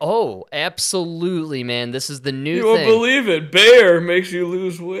 Yeah, oh, absolutely, man. This is the new thing. You won't believe it. Bear makes you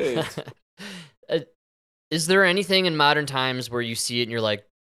lose weight. Is there anything in modern times where you see it and you're like,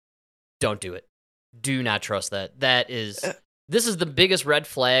 don't do it. Do not trust that. This is the biggest red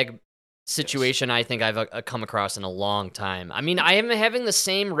flag situation I think I've come across in a long time. I mean, I am having the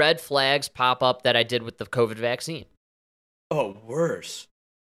same red flags pop up that I did with the COVID vaccine. Oh, worse.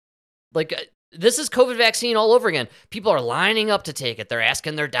 This is COVID vaccine all over again. People are lining up to take it. They're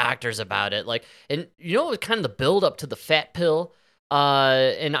asking their doctors about it. And kind of the build up to the fat pill.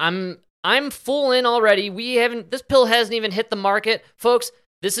 And I'm I'm full in already. This pill hasn't even hit the market. Folks,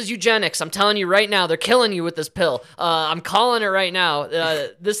 this is eugenics. I'm telling you right now, they're killing you with this pill. I'm calling it right now.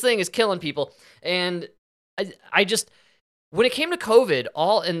 This thing is killing people. And I just, when it came to COVID,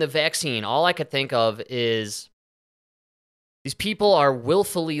 all in the vaccine, all I could think of is these people are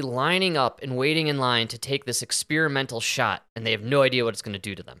willfully lining up and waiting in line to take this experimental shot, and they have no idea what it's going to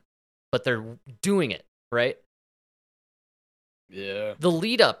do to them. But they're doing it, right? Yeah. The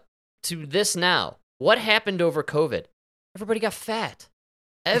lead up to this now, what happened over COVID? Everybody got fat.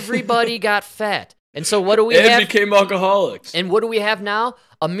 Everybody got fat. And so what do we have? And became alcoholics. And what do we have now?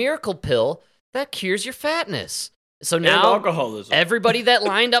 A miracle pill that cures your fatness. So And now alcoholism. everybody that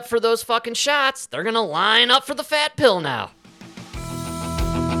lined up for those fucking shots, they're going to line up for the fat pill now.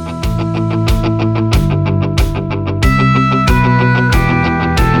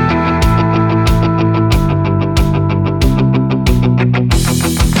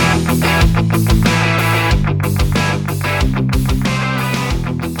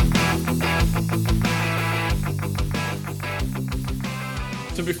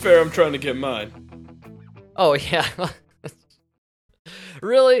 To be fair, I'm trying to get mine. Oh, yeah.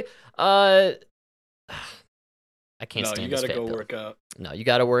 Really? I can't No, stand you this gotta fat go pill. work out. No, you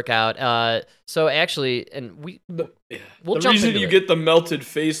got to work out. So actually, and we'll The jump reason into you it. get the melted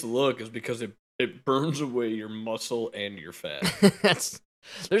face look is because it burns away your muscle and your fat.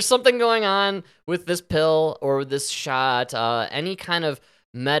 There's something going on with this pill or with this shot, any kind of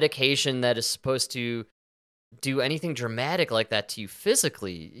medication that is supposed to do anything dramatic like that to you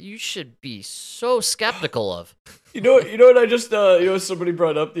physically. You should be so skeptical of. You know what I just somebody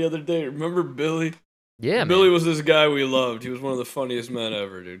brought up the other day? Remember Billy? Yeah, Billy man. was this guy we loved. He was one of the funniest men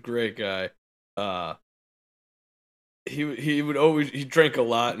ever, dude. Great guy. He would always, he drank a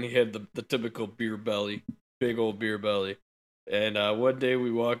lot and he had the typical beer belly, big old beer belly. And one day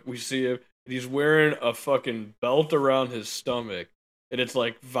we see him and he's wearing a fucking belt around his stomach and it's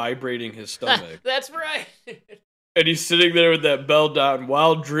like vibrating his stomach. That's right. And he's sitting there with that belt down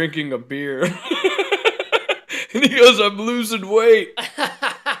while drinking a beer. And he goes, "I'm losing weight."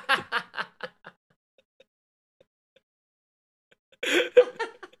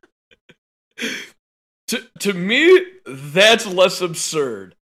 To me, that's less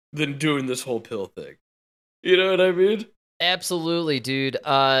absurd than doing this whole pill thing. You know what I mean? Absolutely, dude.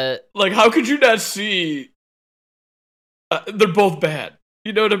 Like, how could you not see? They're both bad.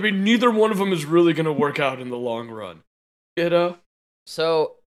 You know what I mean? Neither one of them is really going to work out in the long run. You know?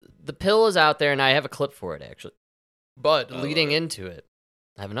 So the pill is out there, and I have a clip for it, actually. But leading into it,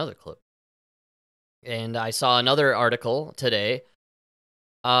 I have another clip. And I saw another article today.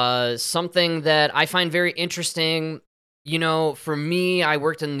 Something that I find very interesting. You know, for me, I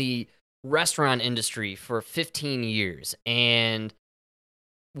worked in the restaurant industry for 15 years. And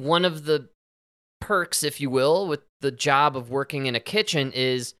one of the perks, if you will, with the job of working in a kitchen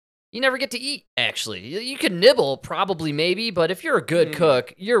is you never get to eat, actually. You can nibble, probably, maybe, but if you're a good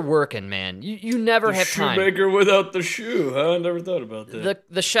cook, you're working, man. You never have time. Shoemaker without the shoe, huh? I never thought about that.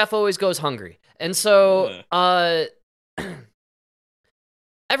 The chef always goes hungry. And so,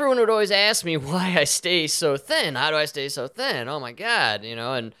 everyone would always ask me why I stay so thin. How do I stay so thin? Oh my God, you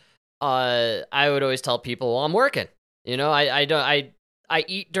know, and I would always tell people, well, I'm working. You know, I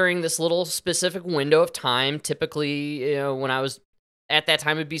eat during this little specific window of time. Typically, you know, when I was at that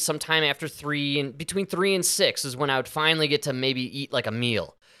time, it'd be sometime after 3 and between 3 and 6 is when I would finally get to maybe eat like a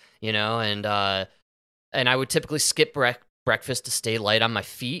meal, you know, and I would typically skip breakfast to stay light on my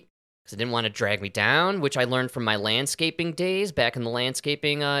feet because it didn't want to drag me down, which I learned from my landscaping days back in the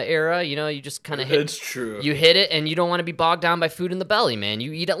landscaping era. You know, you just kind of hit. It's true. You hit it, and you don't want to be bogged down by food in the belly, man.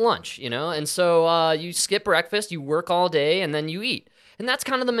 You eat at lunch, you know, and so you skip breakfast, you work all day, and then you eat. And that's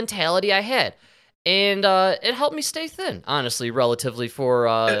kind of the mentality I had. And it helped me stay thin, honestly, relatively for...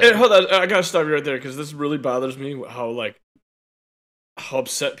 And hold on, I gotta stop you right there, because this really bothers me, how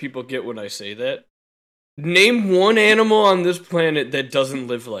upset people get when I say that. Name one animal on this planet that doesn't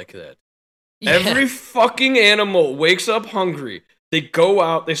live like that. Yeah. Every fucking animal wakes up hungry. They go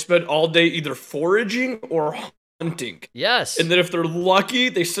out, they spend all day either foraging or hunting. Yes. And then if they're lucky,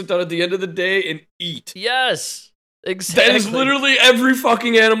 they sit down at the end of the day and eat. Yes. Exactly. That is literally every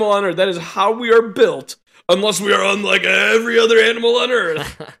fucking animal on Earth. That is how we are built, unless we are unlike every other animal on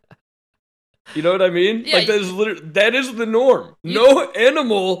Earth. You know what I mean? Yeah, like that is the norm. No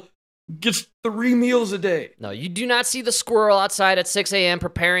animal gets 3 meals a day. No, you do not see the squirrel outside at 6 a.m.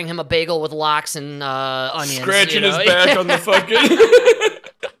 preparing him a bagel with lox and onions. Scratching his back on the fucking...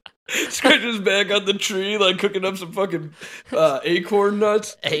 Scratching his back on the tree, like cooking up some fucking acorn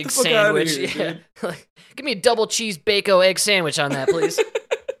nuts. Egg sandwich. Here, yeah. Give me a double cheese bacon egg sandwich on that, please.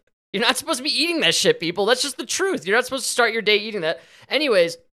 You're not supposed to be eating that shit, people. That's just the truth. You're not supposed to start your day eating that.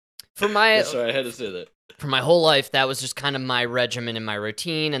 Anyways, for my Sorry, I had to say that. For my whole life, that was just kind of my regimen and my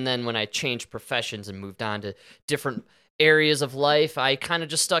routine. And then when I changed professions and moved on to different areas of life, I kind of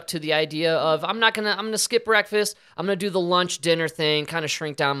just stuck to the idea of I'm gonna skip breakfast. I'm gonna do the lunch dinner thing, kind of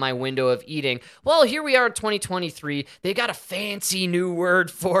shrink down my window of eating. Well, here we are in 2023. They got a fancy new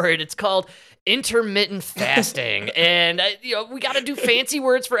word for it. It's called intermittent fasting. And we got to do fancy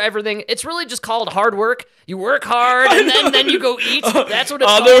words for everything. It's really just called hard work. You work hard and then you go eat. That's what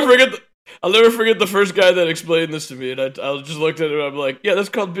it's called. I'll never forget the first guy that explained this to me, and I just looked at him and I'm like, yeah, that's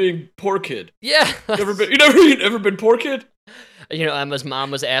called being poor kid. Yeah. You never been poor kid? Emma's mom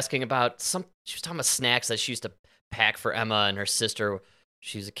was asking about she was talking about snacks that she used to pack for Emma and her sister.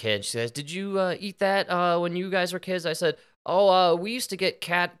 She was a kid. She says, did you eat that when you guys were kids? I said, we used to get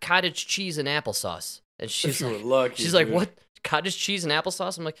cottage cheese and applesauce. And she's like, lucky, she's like, what? Cottage cheese and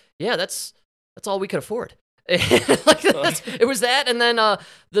applesauce? I'm like, yeah, that's all we could afford. It was that, and then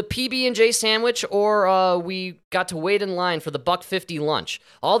the PB&J sandwich, or we got to wait in line for the $1.50 lunch.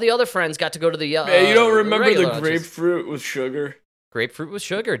 All the other friends got to go to the man, you don't remember the lunches. grapefruit with sugar? Grapefruit with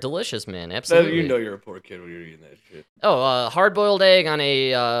sugar, delicious, man. Absolutely. You know you're a poor kid when you're eating that shit. Hard-boiled egg on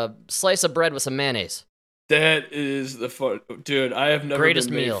a slice of bread with some mayonnaise. That is the fun, dude. I have never Greatest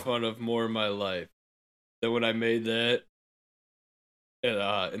been made meal. fun of more in my life than when I made that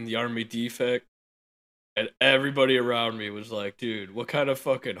in the Army defect. And everybody around me was like, dude, what kind of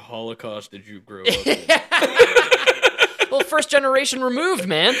fucking Holocaust did you grow up in? Well, first generation removed,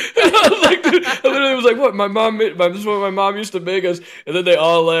 man. I was like, dude, I literally was like, what? This is what my mom used to make us. And then they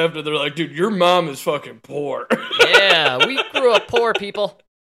all laughed and they're like, dude, your mom is fucking poor. Yeah, we grew up poor, people.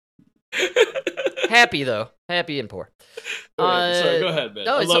 Happy, though. Happy and poor. Sorry, go ahead, man.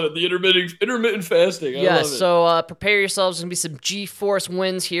 I love it. The intermittent fasting. I love it. So prepare yourselves. There's going to be some G-force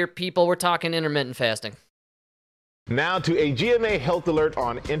wins here, people. We're talking intermittent fasting. Now to a GMA health alert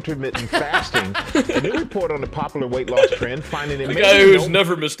on intermittent fasting. A new report on the popular weight loss trend finding it a guy who's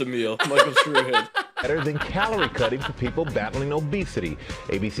never missed a meal, Michael Struhead. Better than calorie cutting for people battling obesity.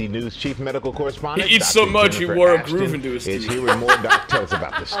 ABC News chief medical correspondent. He eats so much he wore a groove into his teeth. teeth. Is here with more. Doc, tell us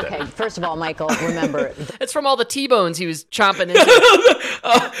about this study. Okay, first of all, Michael, remember. It's from all the T-bones he was chomping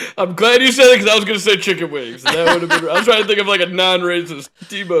into. I'm glad you said it because I was going to say chicken wings. That would have been. I was trying to think of like a non-racist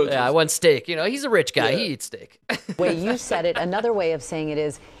T-bones. Yeah, I want steak. He's a rich guy. Yeah. He eats steak. Way you said it. Another way of saying it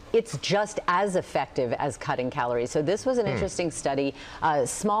is it's just as effective as cutting calories. So this was an interesting study, a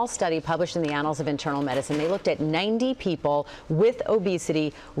small study published in the Annals of Internal Medicine. They looked at 90 people with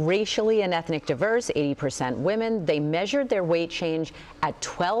obesity, racially and ethnic diverse, 80% women. They measured their weight change at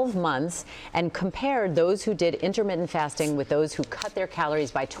 12 months and compared those who did intermittent fasting with those who cut their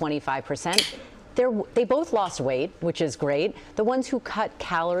calories by 25%. They both lost weight, which is great. The ones who cut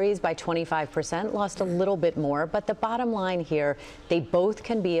calories by 25% lost a little bit more. But the bottom line here, they both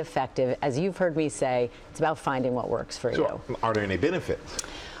can be effective. As you've heard me say, it's about finding what works for you. Are there any benefits?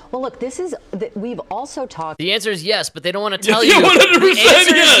 Well, look, we've also talked. The answer is yes, but they don't want to tell you. 100% The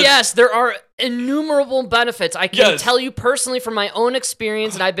answer yes. is yes. There are innumerable benefits. I can tell you personally from my own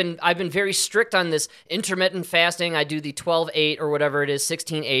experience, and I've been very strict on this intermittent fasting. I do the 12-8 or whatever it is,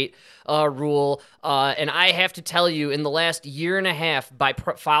 16-8 rule, and I have to tell you, in the last year and a half, by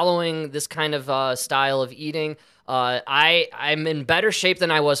following this kind of style of eating, I'm in better shape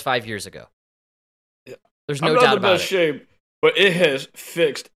than I was 5 years ago. There's no doubt about it. I'm not in the best shape. But it has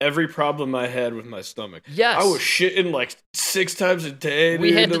fixed every problem I had with my stomach. Yes. I was shitting like 6 times a day.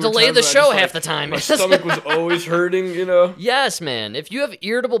 We had to delay the show half the time. My stomach was always hurting, Yes, man. If you have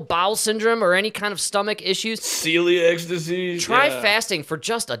irritable bowel syndrome or any kind of stomach issues, celiac disease, try fasting for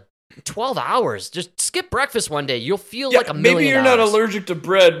just 12 hours. Just skip breakfast one day. You'll feel like $1 million. Maybe you're not allergic to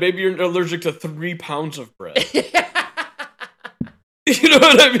bread. Maybe you're allergic to 3 pounds of bread. You know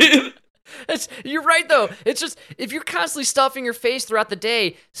what I mean? You're right, though. It's just, if you're constantly stuffing your face throughout the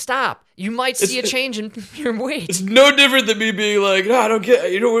day, stop. You might see a change in your weight. It's no different than me being like, no, I don't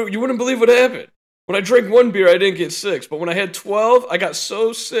get, you wouldn't believe what happened. When I drank 1 beer, I didn't get 6. But when I had 12, I got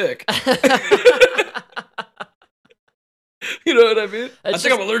so sick. You know what I mean? I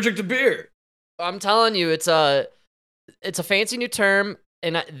think I'm allergic to beer. I'm telling you, it's a fancy new term,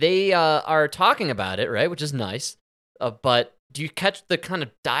 and they are talking about it, right? Which is nice. But do you catch the kind of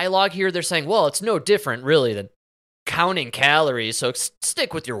dialogue here? They're saying, well, it's no different, really, than counting calories. So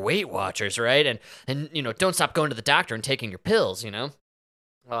stick with your Weight Watchers, right? And don't stop going to the doctor and taking your pills.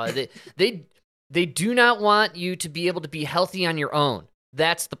 They do not want you to be able to be healthy on your own.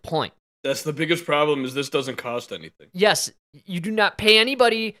 That's the point. That's the biggest problem is this doesn't cost anything. Yes, you do not pay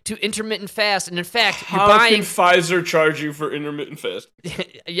anybody to intermittent fast, and in fact, How you're buying. can Pfizer charge you for intermittent fasting?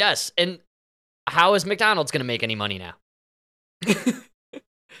 Yes, and how is McDonald's going to make any money now?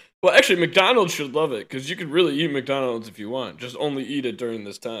 Well, actually, McDonald's should love it because you could really eat McDonald's if you want. Just only eat it during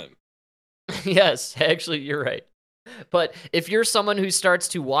this time. Yes, actually, you're right. But if you're someone who starts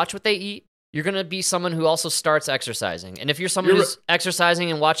to watch what they eat, you're going to be someone who also starts exercising. And if you're someone who's exercising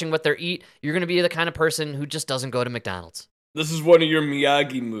and watching what they eat, you're going to be the kind of person who just doesn't go to McDonald's. This is one of your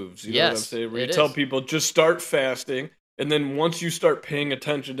Miyagi moves. You know what I'm saying? Where you tell is. people, just start fasting. And then once you start paying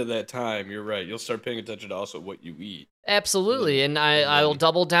attention to that time, you're right. You'll start paying attention to also what you eat. Absolutely. And I will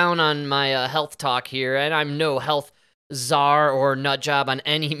double down on my health talk here. And I'm no health czar or nut job on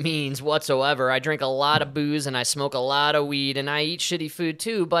any means whatsoever. I drink a lot of booze and I smoke a lot of weed and I eat shitty food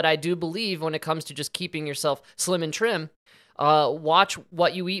too, but I do believe when it comes to just keeping yourself slim and trim, watch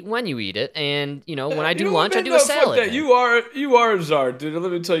what you eat when you eat it. And, you know, when I do lunch, I do a salad. Fuck that. You are a czar, dude.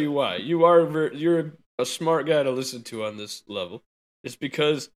 Let me tell you why. You're a smart guy to listen to on this level. It's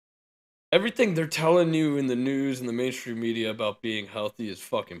because everything they're telling you in the news and the mainstream media about being healthy is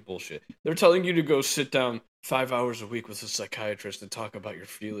fucking bullshit. They're telling you to go sit down 5 hours a week with a psychiatrist and talk about your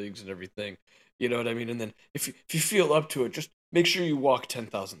feelings and everything. You know what I mean? And then if you feel up to it, just make sure you walk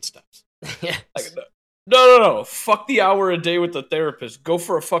 10,000 steps. Yes. Like, no. Fuck the hour a day with the therapist. Go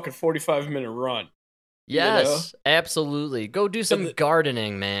for a fucking 45-minute run. Yes, absolutely. Go do some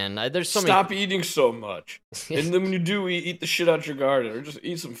gardening, man. There's so many. Stop eating so much. And then when you do eat the shit out your garden, or just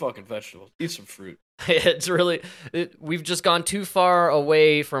eat some fucking vegetables. Eat some fruit. It's really, we've just gone too far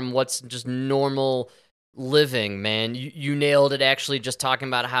away from what's just normal living, man. You nailed it, actually, just talking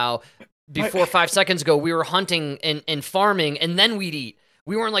about how before 5 seconds ago, we were hunting and farming, and then we'd eat.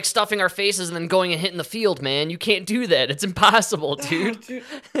 We weren't like stuffing our faces and then going and hitting the field, man. You can't do that. It's impossible, dude. Dude,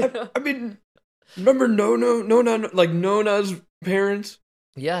 I mean, remember Nona's parents?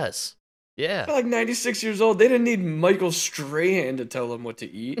 Yes. Yeah. They're like 96 years old. They didn't need Michael Strahan to tell them what to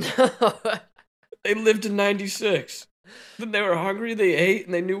eat. They lived to 96. Then they were hungry, they ate,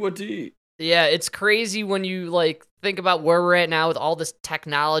 and they knew what to eat. Yeah, it's crazy when you like think about where we're at now with all this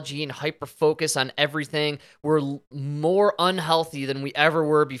technology and hyper focus on everything. We're more unhealthy than we ever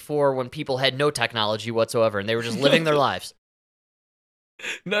were before when people had no technology whatsoever and they were just living their lives.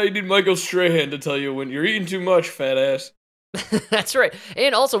 Now you need Michael Strahan to tell you when you're eating too much, fat ass. That's right.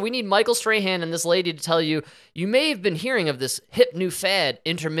 And also, we need Michael Strahan and this lady to tell you, you may have been hearing of this hip new fad,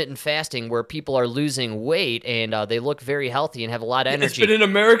 intermittent fasting, where people are losing weight and they look very healthy and have a lot of energy. It's been in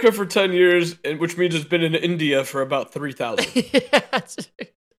America for 10 years, which means it's been in India for about 3,000. Yes.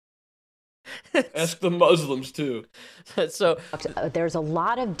 Ask the Muslims, too. So there's a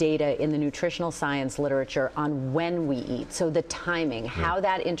lot of data in the nutritional science literature on when we eat. So the timing, how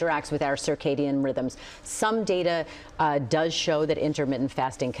that interacts with our circadian rhythms. Some data does show that intermittent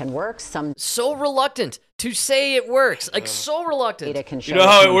fasting can work. Some so reluctant to say it works. Like so reluctant. Data can show you know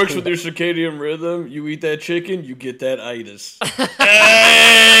how it works with your circadian rhythm? You eat that chicken, you get that itis.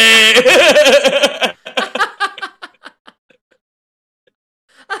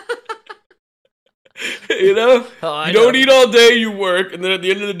 You know? You don't eat all day, you work, and then at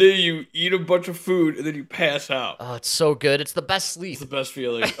the end of the day, you eat a bunch of food, and then you pass out. Oh, it's so good. It's the best sleep. It's the best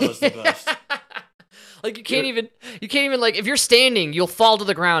feeling. Oh, it's the best. Like you can't even like if you're standing, you'll fall to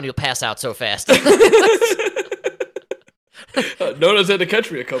the ground, you'll pass out so fast. Nona's had to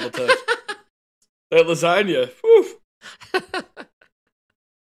catch me a couple times. That lasagna. Whew.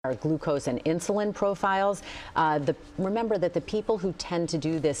 Our glucose and insulin profiles. Remember that the people who tend to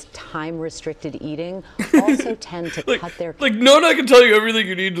do this time-restricted eating also tend to cut their... Like, Nona can tell you everything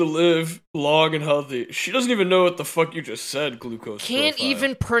you need to live long and healthy. She doesn't even know what the fuck you just said, glucose Can't profile.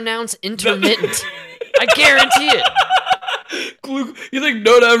 even pronounce intermittent. I guarantee it. You think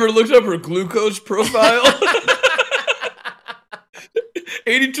Nona ever looked up her glucose profile?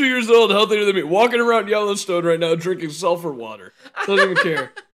 82 years old, healthier than me, walking around Yellowstone right now drinking sulfur water. Doesn't even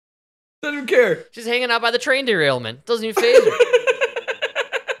care. Doesn't even care. She's hanging out by the train derailment. Doesn't even faze her.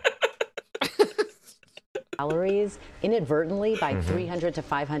 Calories inadvertently by 300 to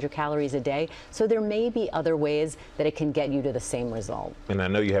 500 calories a day. So there may be other ways that it can get you to the same result. And I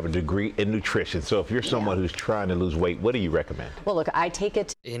know you have a degree in nutrition. So if you're someone who's trying to lose weight, what do you recommend? Well, look, I take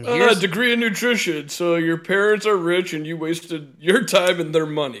it. A degree in nutrition. So your parents are rich and you wasted your time and their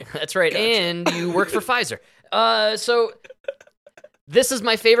money. That's right. Gotcha. And you work for Pfizer. So this is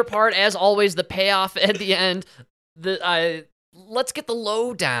my favorite part, as always, the payoff at the end. Let's get the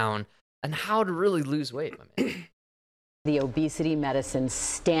lowdown on how to really lose weight, my man. the obesity medicine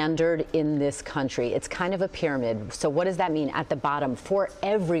standard in this country. It's kind of a pyramid. So what does that mean? At the bottom, for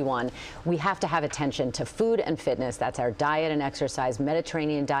everyone, we have to have attention to food and fitness. That's our diet and exercise.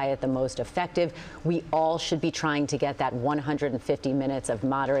 Mediterranean diet, the most effective. We all should be trying to get that 150 minutes of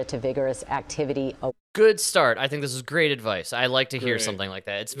moderate to vigorous activity. Good start. I think this is great advice. I like to hear Great. something like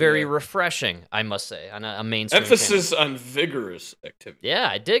that. It's very refreshing, I must say, on a mainstream Emphasis on vigorous activity. Yeah,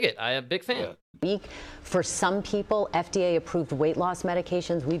 I dig it. I'm a big fan. Yeah. Week. For some people, FDA-approved weight loss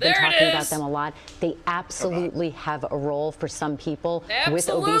medications, we've There been it talking is! about them a lot. They absolutely have a role for some people with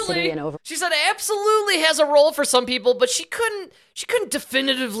Absolutely. obesity and over. She said absolutely has a role for some people, but she couldn't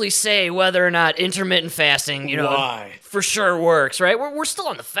definitively say whether or not intermittent fasting, Why? for sure works, right? We're still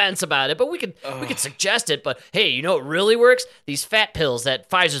on the fence about it, but we could suggest it. But hey, you know what really works? These fat pills that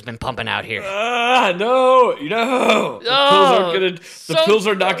Pfizer's been pumping out here. No. The pills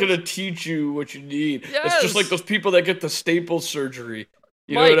are not gross. gonna teach you what you need. It's Yes. just like those people that get the Staples surgery.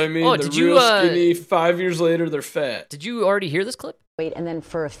 You Mike, know what I mean? oh, They're did you, real skinny. 5 years later, they're fat. Did you already hear this clip? Weight, and then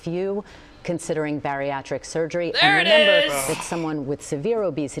for a few considering bariatric surgery. There and it remember is! that someone with severe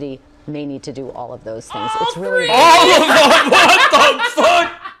obesity may need to do all of those things. All It's really three! All of them. What the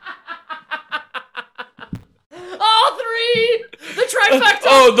fuck? All three! The trifecta!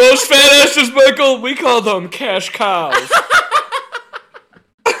 Oh, those fat asses, Michael. We call them cash cows.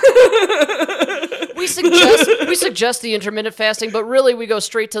 We suggest the intermittent fasting, but really we go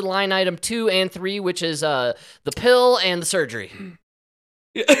straight to line item 2 and 3, which is the pill and the surgery.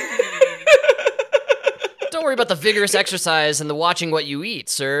 Don't worry about the vigorous exercise and the watching what you eat,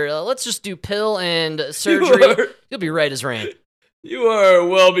 sir. Let's just do pill and surgery. You'll be right as rain. You are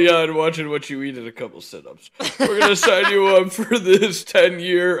well beyond watching what you eat in a couple sit-ups. We're gonna sign you up for this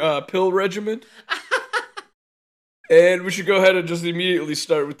 10-year pill regimen. And we should go ahead and just immediately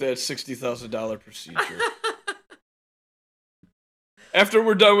start with that $60,000 procedure. After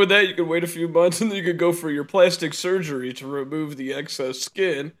we're done with that, you can wait a few months and then you can go for your plastic surgery to remove the excess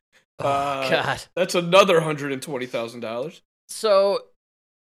skin. God. That's another $120,000. So,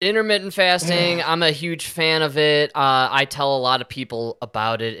 intermittent fasting, I'm a huge fan of it. I tell a lot of people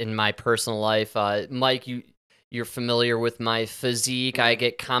about it in my personal life. Mike, you're familiar with my physique. I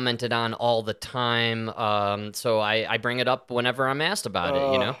get commented on all the time. So I bring it up whenever I'm asked about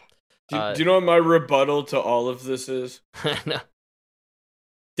it, you know? Do you know what my rebuttal to all of this is? No.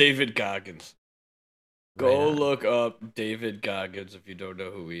 David Goggins. Go look up David Goggins if you don't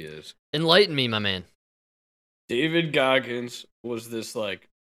know who he is. Enlighten me, my man. David Goggins was this, like,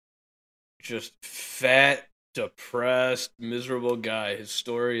 just fat, depressed, miserable guy. His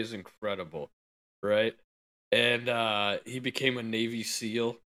story is incredible, right? And he became a Navy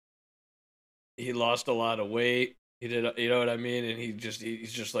SEAL. He lost a lot of weight. He did, you know what I mean? And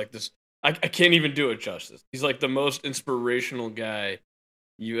he's just like this. I can't even do it justice. He's like the most inspirational guy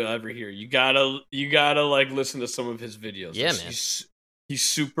you ever hear. You gotta like listen to some of his videos. Yeah, man. He's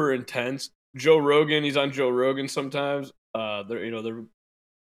super intense. Joe Rogan, he's on Joe Rogan sometimes.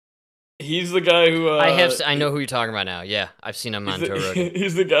 He's the guy who I know who you're talking about now. Yeah, I've seen him on Joe Rogan.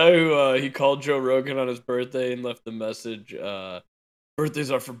 He's the guy who he called Joe Rogan on his birthday and left the message,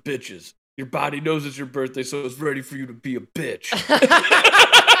 birthdays are for bitches. Your body knows it's your birthday, so it's ready for you to be a bitch.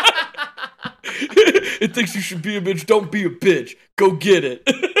 It thinks you should be a bitch. Don't be a bitch. Go get it.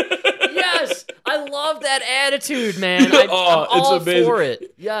 Yes, I love that attitude, man. I'm it's all amazing. for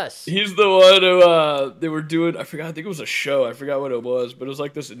it. Yes. He's the one who they were doing. I think it was a show. I forgot what it was, but it was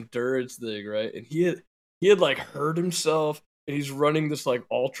like this endurance thing, right? And he had like hurt himself, and he's running this like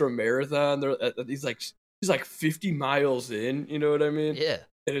ultra marathon. He's like 50 miles in. You know what I mean? Yeah.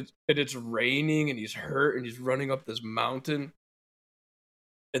 And it's raining, and he's hurt, and he's running up this mountain.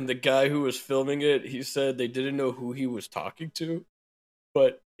 And the guy who was filming it, he said they didn't know who he was talking to,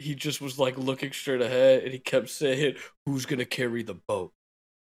 but he just was like looking straight ahead, and he kept saying, "Who's gonna carry the boat?"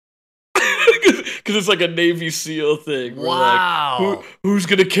 Because it's like a Navy SEAL thing. Wow. Like, who's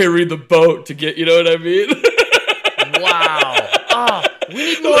gonna carry the boat to get? You know what I mean? Wow. Oh, we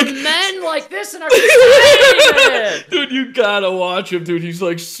need more men like this in our society, man. Dude, you gotta watch him, dude. He's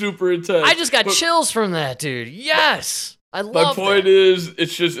like super intense. I just got chills from that, dude. Yes. I love My point that. is,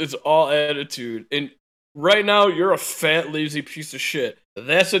 it's all attitude. And right now, you're a fat, lazy piece of shit.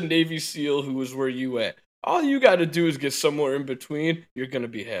 That's a Navy SEAL who is where you at. All you got to do is get somewhere in between. You're going to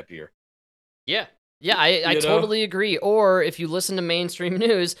be happier. Yeah. Yeah, I totally agree. Or if you listen to mainstream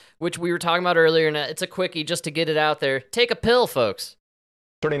news, which we were talking about earlier, and it's a quickie just to get it out there, take a pill, folks.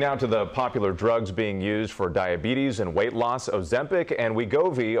 Turning now to the popular drugs being used for diabetes and weight loss, Ozempic and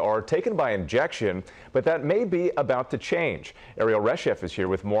Wegovy are taken by injection, but that may be about to change. Ariel Reshef is here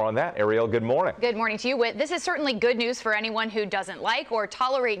with more on that. Ariel, good morning. Good morning to you, Whit. This is certainly good news for anyone who doesn't like or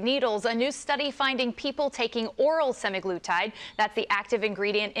tolerate needles. A new study finding people taking oral semaglutide, that's the active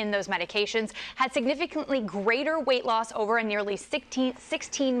ingredient in those medications, had significantly greater weight loss over a nearly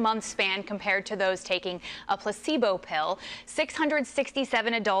 16-month span compared to those taking a placebo pill.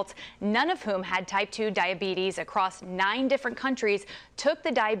 667 adults, none of whom had type 2 diabetes across 9 different countries, took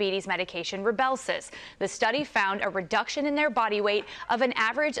the diabetes medication Rybelsus. The study found a reduction in their body weight of an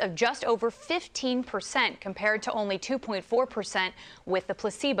average of just over 15% compared to only 2.4% with the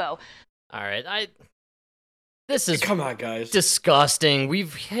placebo. All right, this is come on, guys, disgusting.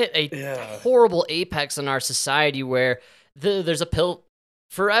 We've hit a horrible apex in our society where there's a pill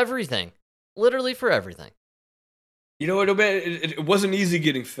for everything, literally for everything. You know what, man? It wasn't easy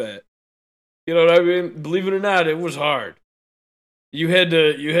getting fat. You know what I mean? Believe it or not, it was hard. You had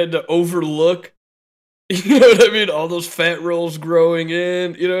to overlook, you know what I mean, all those fat rolls growing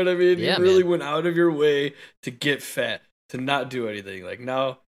in. You know what I mean? Yeah, you really went out of your way to get fat, to not do anything. Like,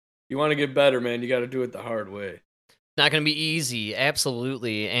 now, you want to get better, man, you got to do it the hard way. Not going to be easy,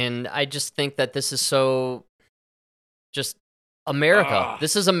 absolutely. And I just think that this is so just America.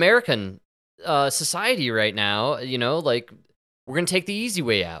 This is American society right now. You know, like, we're going to take the easy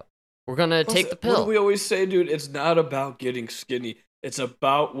way out. We're going to take the pill. What do we always say, dude? It's not about getting skinny. It's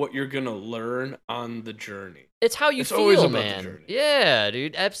about what you're going to learn on the journey. It's how you feel, man. Yeah,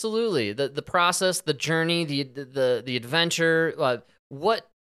 dude, absolutely. The process, the journey, the adventure,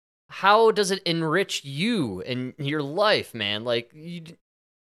 how does it enrich you and your life, man? Like,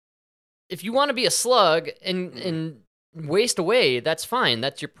 if you want to be a slug and waste away, that's fine.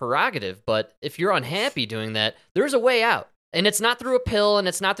 That's your prerogative. But if you're unhappy doing that, there's a way out. And it's not through a pill, and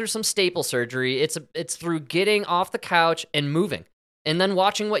it's not through some staple surgery. It's through getting off the couch and moving, and then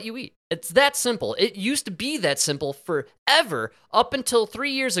watching what you eat. It's that simple. It used to be that simple forever, up until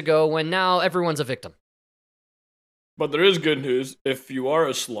 3 years ago, when now everyone's a victim. But there is good news. If you are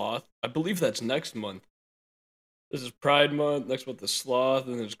a sloth, I believe that's next month. This is Pride Month. Next month is sloth,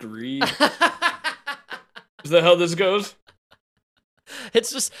 and there's greed. Is that how this goes?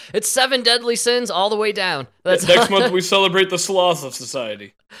 It's 7 deadly sins all the way down. Next month we celebrate the sloth of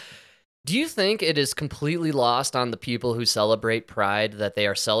society. Do you think it is completely lost on the people who celebrate Pride that they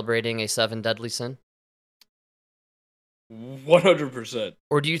are celebrating a 7 deadly sin? 100%.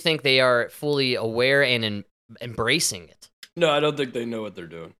 Or do you think they are fully aware and embracing it? No, I don't think they know what they're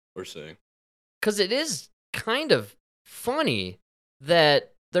doing or saying. Because it is kind of funny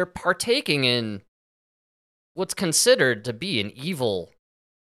that they're partaking in what's considered to be an evil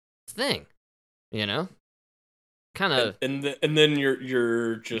thing, you know? Kind of. And then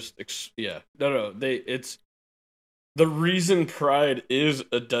you're just it's the reason Pride is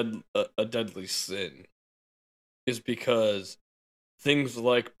a deadly sin is because things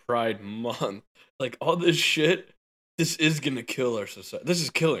like Pride Month, like all this shit, this is gonna kill our society. This is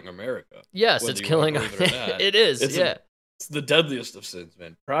killing America. Yes, it's killing it is. It's the deadliest of sins,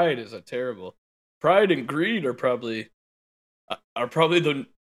 man. Pride is a terrible. Pride and greed are probably the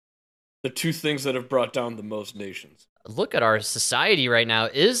two things that have brought down the most nations. Look at our society right now.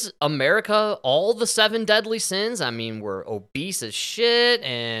 Is America all the 7 deadly sins? I mean, we're obese as shit,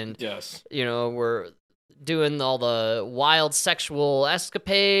 and yes, you know, we're doing all the wild sexual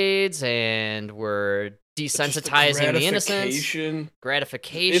escapades, and we're desensitizing the innocent.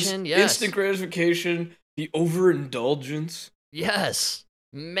 Gratification, yes. Instant gratification, the overindulgence. Yes.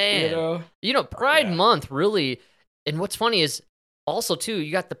 Man, you know, Pride Month really, and what's funny is also too, you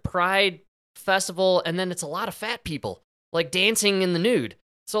got the Pride Festival, and then it's a lot of fat people like dancing in the nude.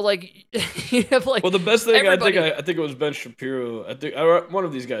 So like, you have like, well, the best thing I think it was Ben Shapiro. I think one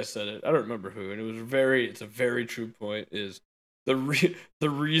of these guys said it. I don't remember who, and it's a very true point. Is the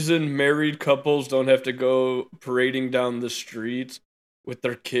reason married couples don't have to go parading down the streets with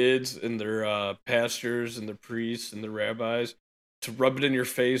their kids and their pastors and their priests and the rabbis to rub it in your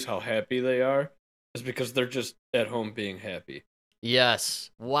face how happy they are is because they're just at home being happy. Yes.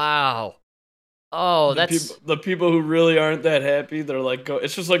 Wow. Oh, that's the people who really aren't that happy. They're like,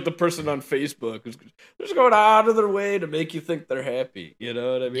 it's just like the person on Facebook who's just going out of their way to make you think they're happy. You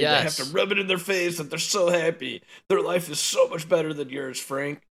know what I mean? Yes. They have to rub it in their face that they're so happy. Their life is so much better than yours,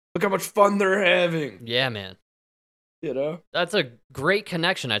 Frank. Look how much fun they're having. Yeah, man. You know? That's a great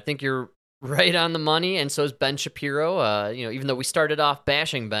connection. I think you're right on the money, and so is Ben Shapiro. You know, even though we started off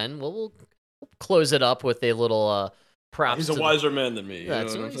bashing Ben, we'll close it up with a little props. He's a wiser man than me.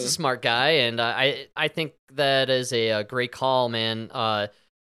 He's a smart guy, and I think that is a great call, man.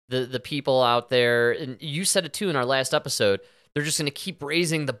 the people out there, and you said it too in our last episode, they're just going to keep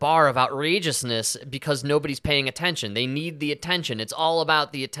raising the bar of outrageousness because nobody's paying attention. They need the attention. It's all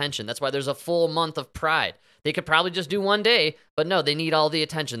about the attention. That's why there's a full month of Pride. They could probably just do one day, but no, they need all the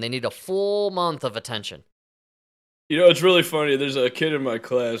attention. They need a full month of attention. You know, it's really funny. There's a kid in my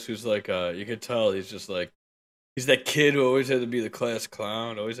class who's like, you can tell he's just like, he's that kid who always had to be the class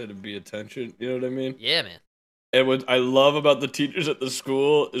clown, always had to be attention. You know what I mean? Yeah, man. And what I love about the teachers at the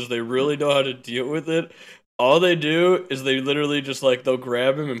school is they really know how to deal with it. All they do is they literally just like, they'll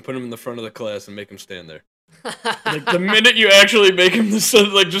grab him and put him in the front of the class and make him stand there. Like the minute you actually make him just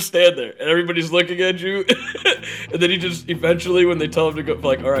stand there and everybody's looking at you, and then he just eventually, when they tell him to go,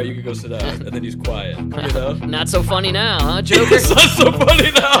 like, all right, you can go sit down, and then he's quiet. You know? Not so funny now, huh, Joker? It's not so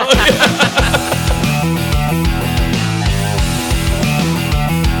funny now.